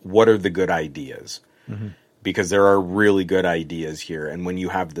looking at what are the good ideas, because there are really good ideas here. And when you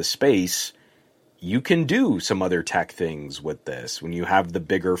have the space, you can do some other tech things with this. When you have the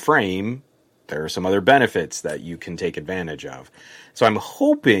bigger frame, there are some other benefits that you can take advantage of. So I'm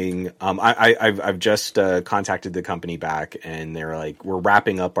hoping, I've just contacted the company back, and they're like, we're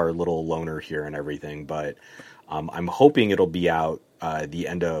wrapping up our little loaner here and everything, but I'm hoping it'll be out the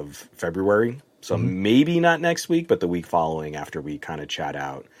end of February. So maybe not next week, but the week following, after we kind of chat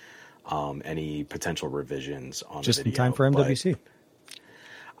out any potential revisions on just the video. in time for MWC.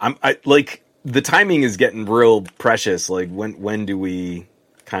 I like the timing is getting real precious. Like when do we?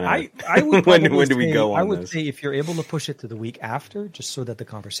 I would when do we go on I would this? say if you're able to push it to the week after, just so that the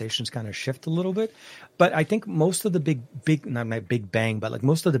conversations kind of shift a little bit. But I think most of the big, not big bang, but like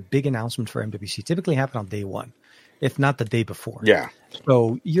most of the big announcements for MWC typically happen on day one, if not the day before. Yeah.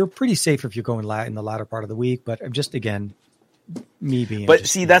 So you're pretty safe if you're going in the latter part of the week. But I'm just, again, me being. But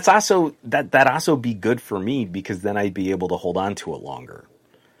see, that's also that also be good for me, because then I'd be able to hold on to it longer.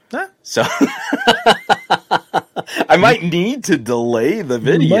 Huh? So I might need to delay the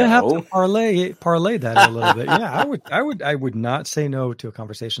video. You might have to parlay that a little bit. Yeah, I would not say no to a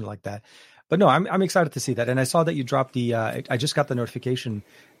conversation like that. But no, I'm excited to see that. And I saw that you dropped the. I just got the notification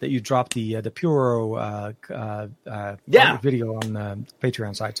that you dropped the Puro video on the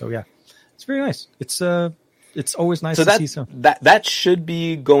Patreon side. So yeah, it's very nice. It's always nice to see some. That should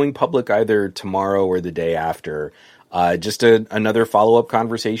be going public either tomorrow or the day after. Just another follow-up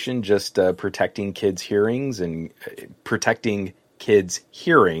conversation, just protecting kids' hearings and protecting kids'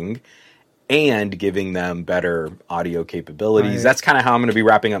 hearing and giving them better audio capabilities. Right. That's kind of how I'm going to be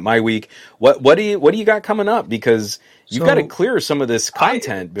wrapping up my week. What do you got coming up? Because you've got to clear some of this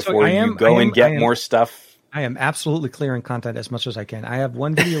content before you go and get more stuff. I am absolutely clearing content as much as I can. I have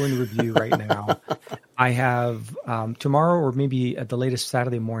one video in review right now. I have tomorrow, or maybe at the latest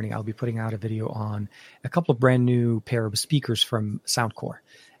Saturday morning, I'll be putting out a video on a couple of brand new pair of speakers from Soundcore,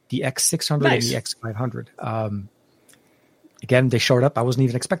 the X600 and the X500. Again, they showed up. I wasn't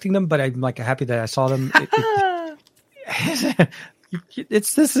even expecting them, but I'm happy that I saw them.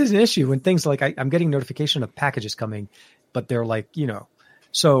 This is an issue when things like I'm getting notification of packages coming, but they're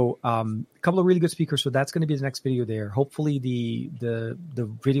So a couple of really good speakers. So that's going to be the next video there. Hopefully the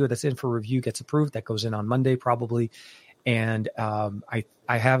video that's in for review gets approved. That goes in on Monday probably. And I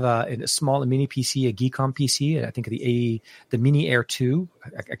have a mini PC, a Geekom PC. I think the Mini Air 2.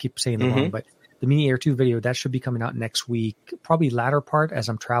 I keep saying the wrong, but the Mini Air 2 video, that should be coming out next week. Probably latter part. As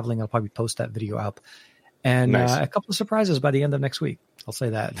I'm traveling, I'll probably post that video up. And a couple of surprises by the end of next week. I'll say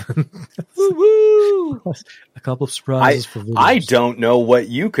that. Woo-woo! A couple of surprises for videos. I don't know what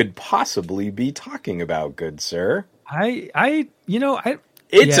you could possibly be talking about, good sir.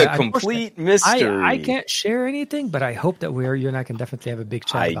 It's a complete mystery. I can't share anything, but I hope that you and I can definitely have a big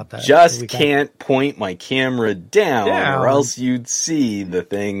chat about that. I just can't point my camera down, or else you'd see the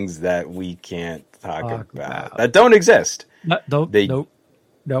things that we can't talk about. That don't exist. Nope.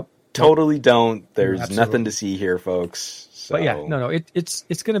 Totally don't. There's nothing to see here, folks. So. But yeah, no. It's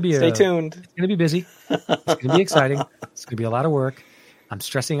going to be. Stay tuned. It's going to be busy. It's going to be exciting. It's going to be a lot of work. I'm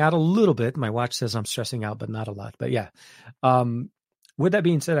stressing out a little bit. My watch says I'm stressing out, but not a lot. But yeah. With that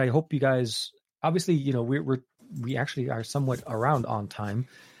being said, I hope you guys. Obviously, we actually are somewhat around on time.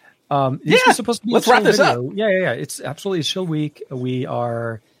 This was supposed to be. Let's wrap this up. Yeah. It's absolutely a chill week. We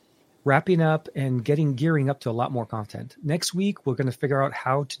are wrapping up and gearing up to a lot more content. Next week, we're going to figure out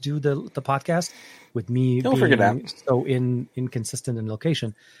how to do the podcast with me being so inconsistent in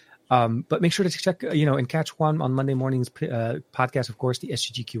location. But make sure to check, and catch Juan on Monday morning's podcast, of course, the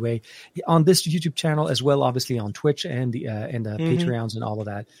SGGQA, on this YouTube channel as well, obviously on Twitch and the Patreons and all of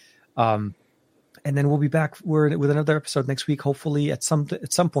that. And then we'll be back with another episode next week. Hopefully, at some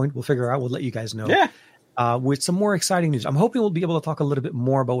point, we'll figure out. We'll let you guys know. Yeah. With some more exciting news. I'm hoping we'll be able to talk a little bit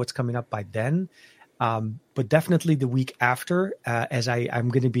more about what's coming up by then. But definitely the week after, as I'm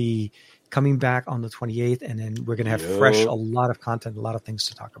going to be coming back on the 28th, and then we're going to have a lot of content, a lot of things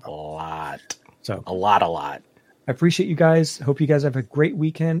to talk about. A lot. I appreciate you guys. Hope you guys have a great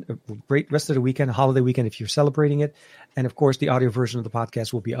weekend, a great rest of the weekend, a holiday weekend if you're celebrating it. And of course, the audio version of the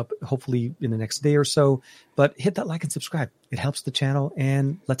podcast will be up hopefully in the next day or so. But hit that like and subscribe. It helps the channel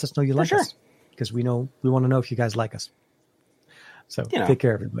and lets us know you like us, because we want to know if you guys like us. So take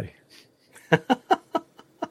care, everybody.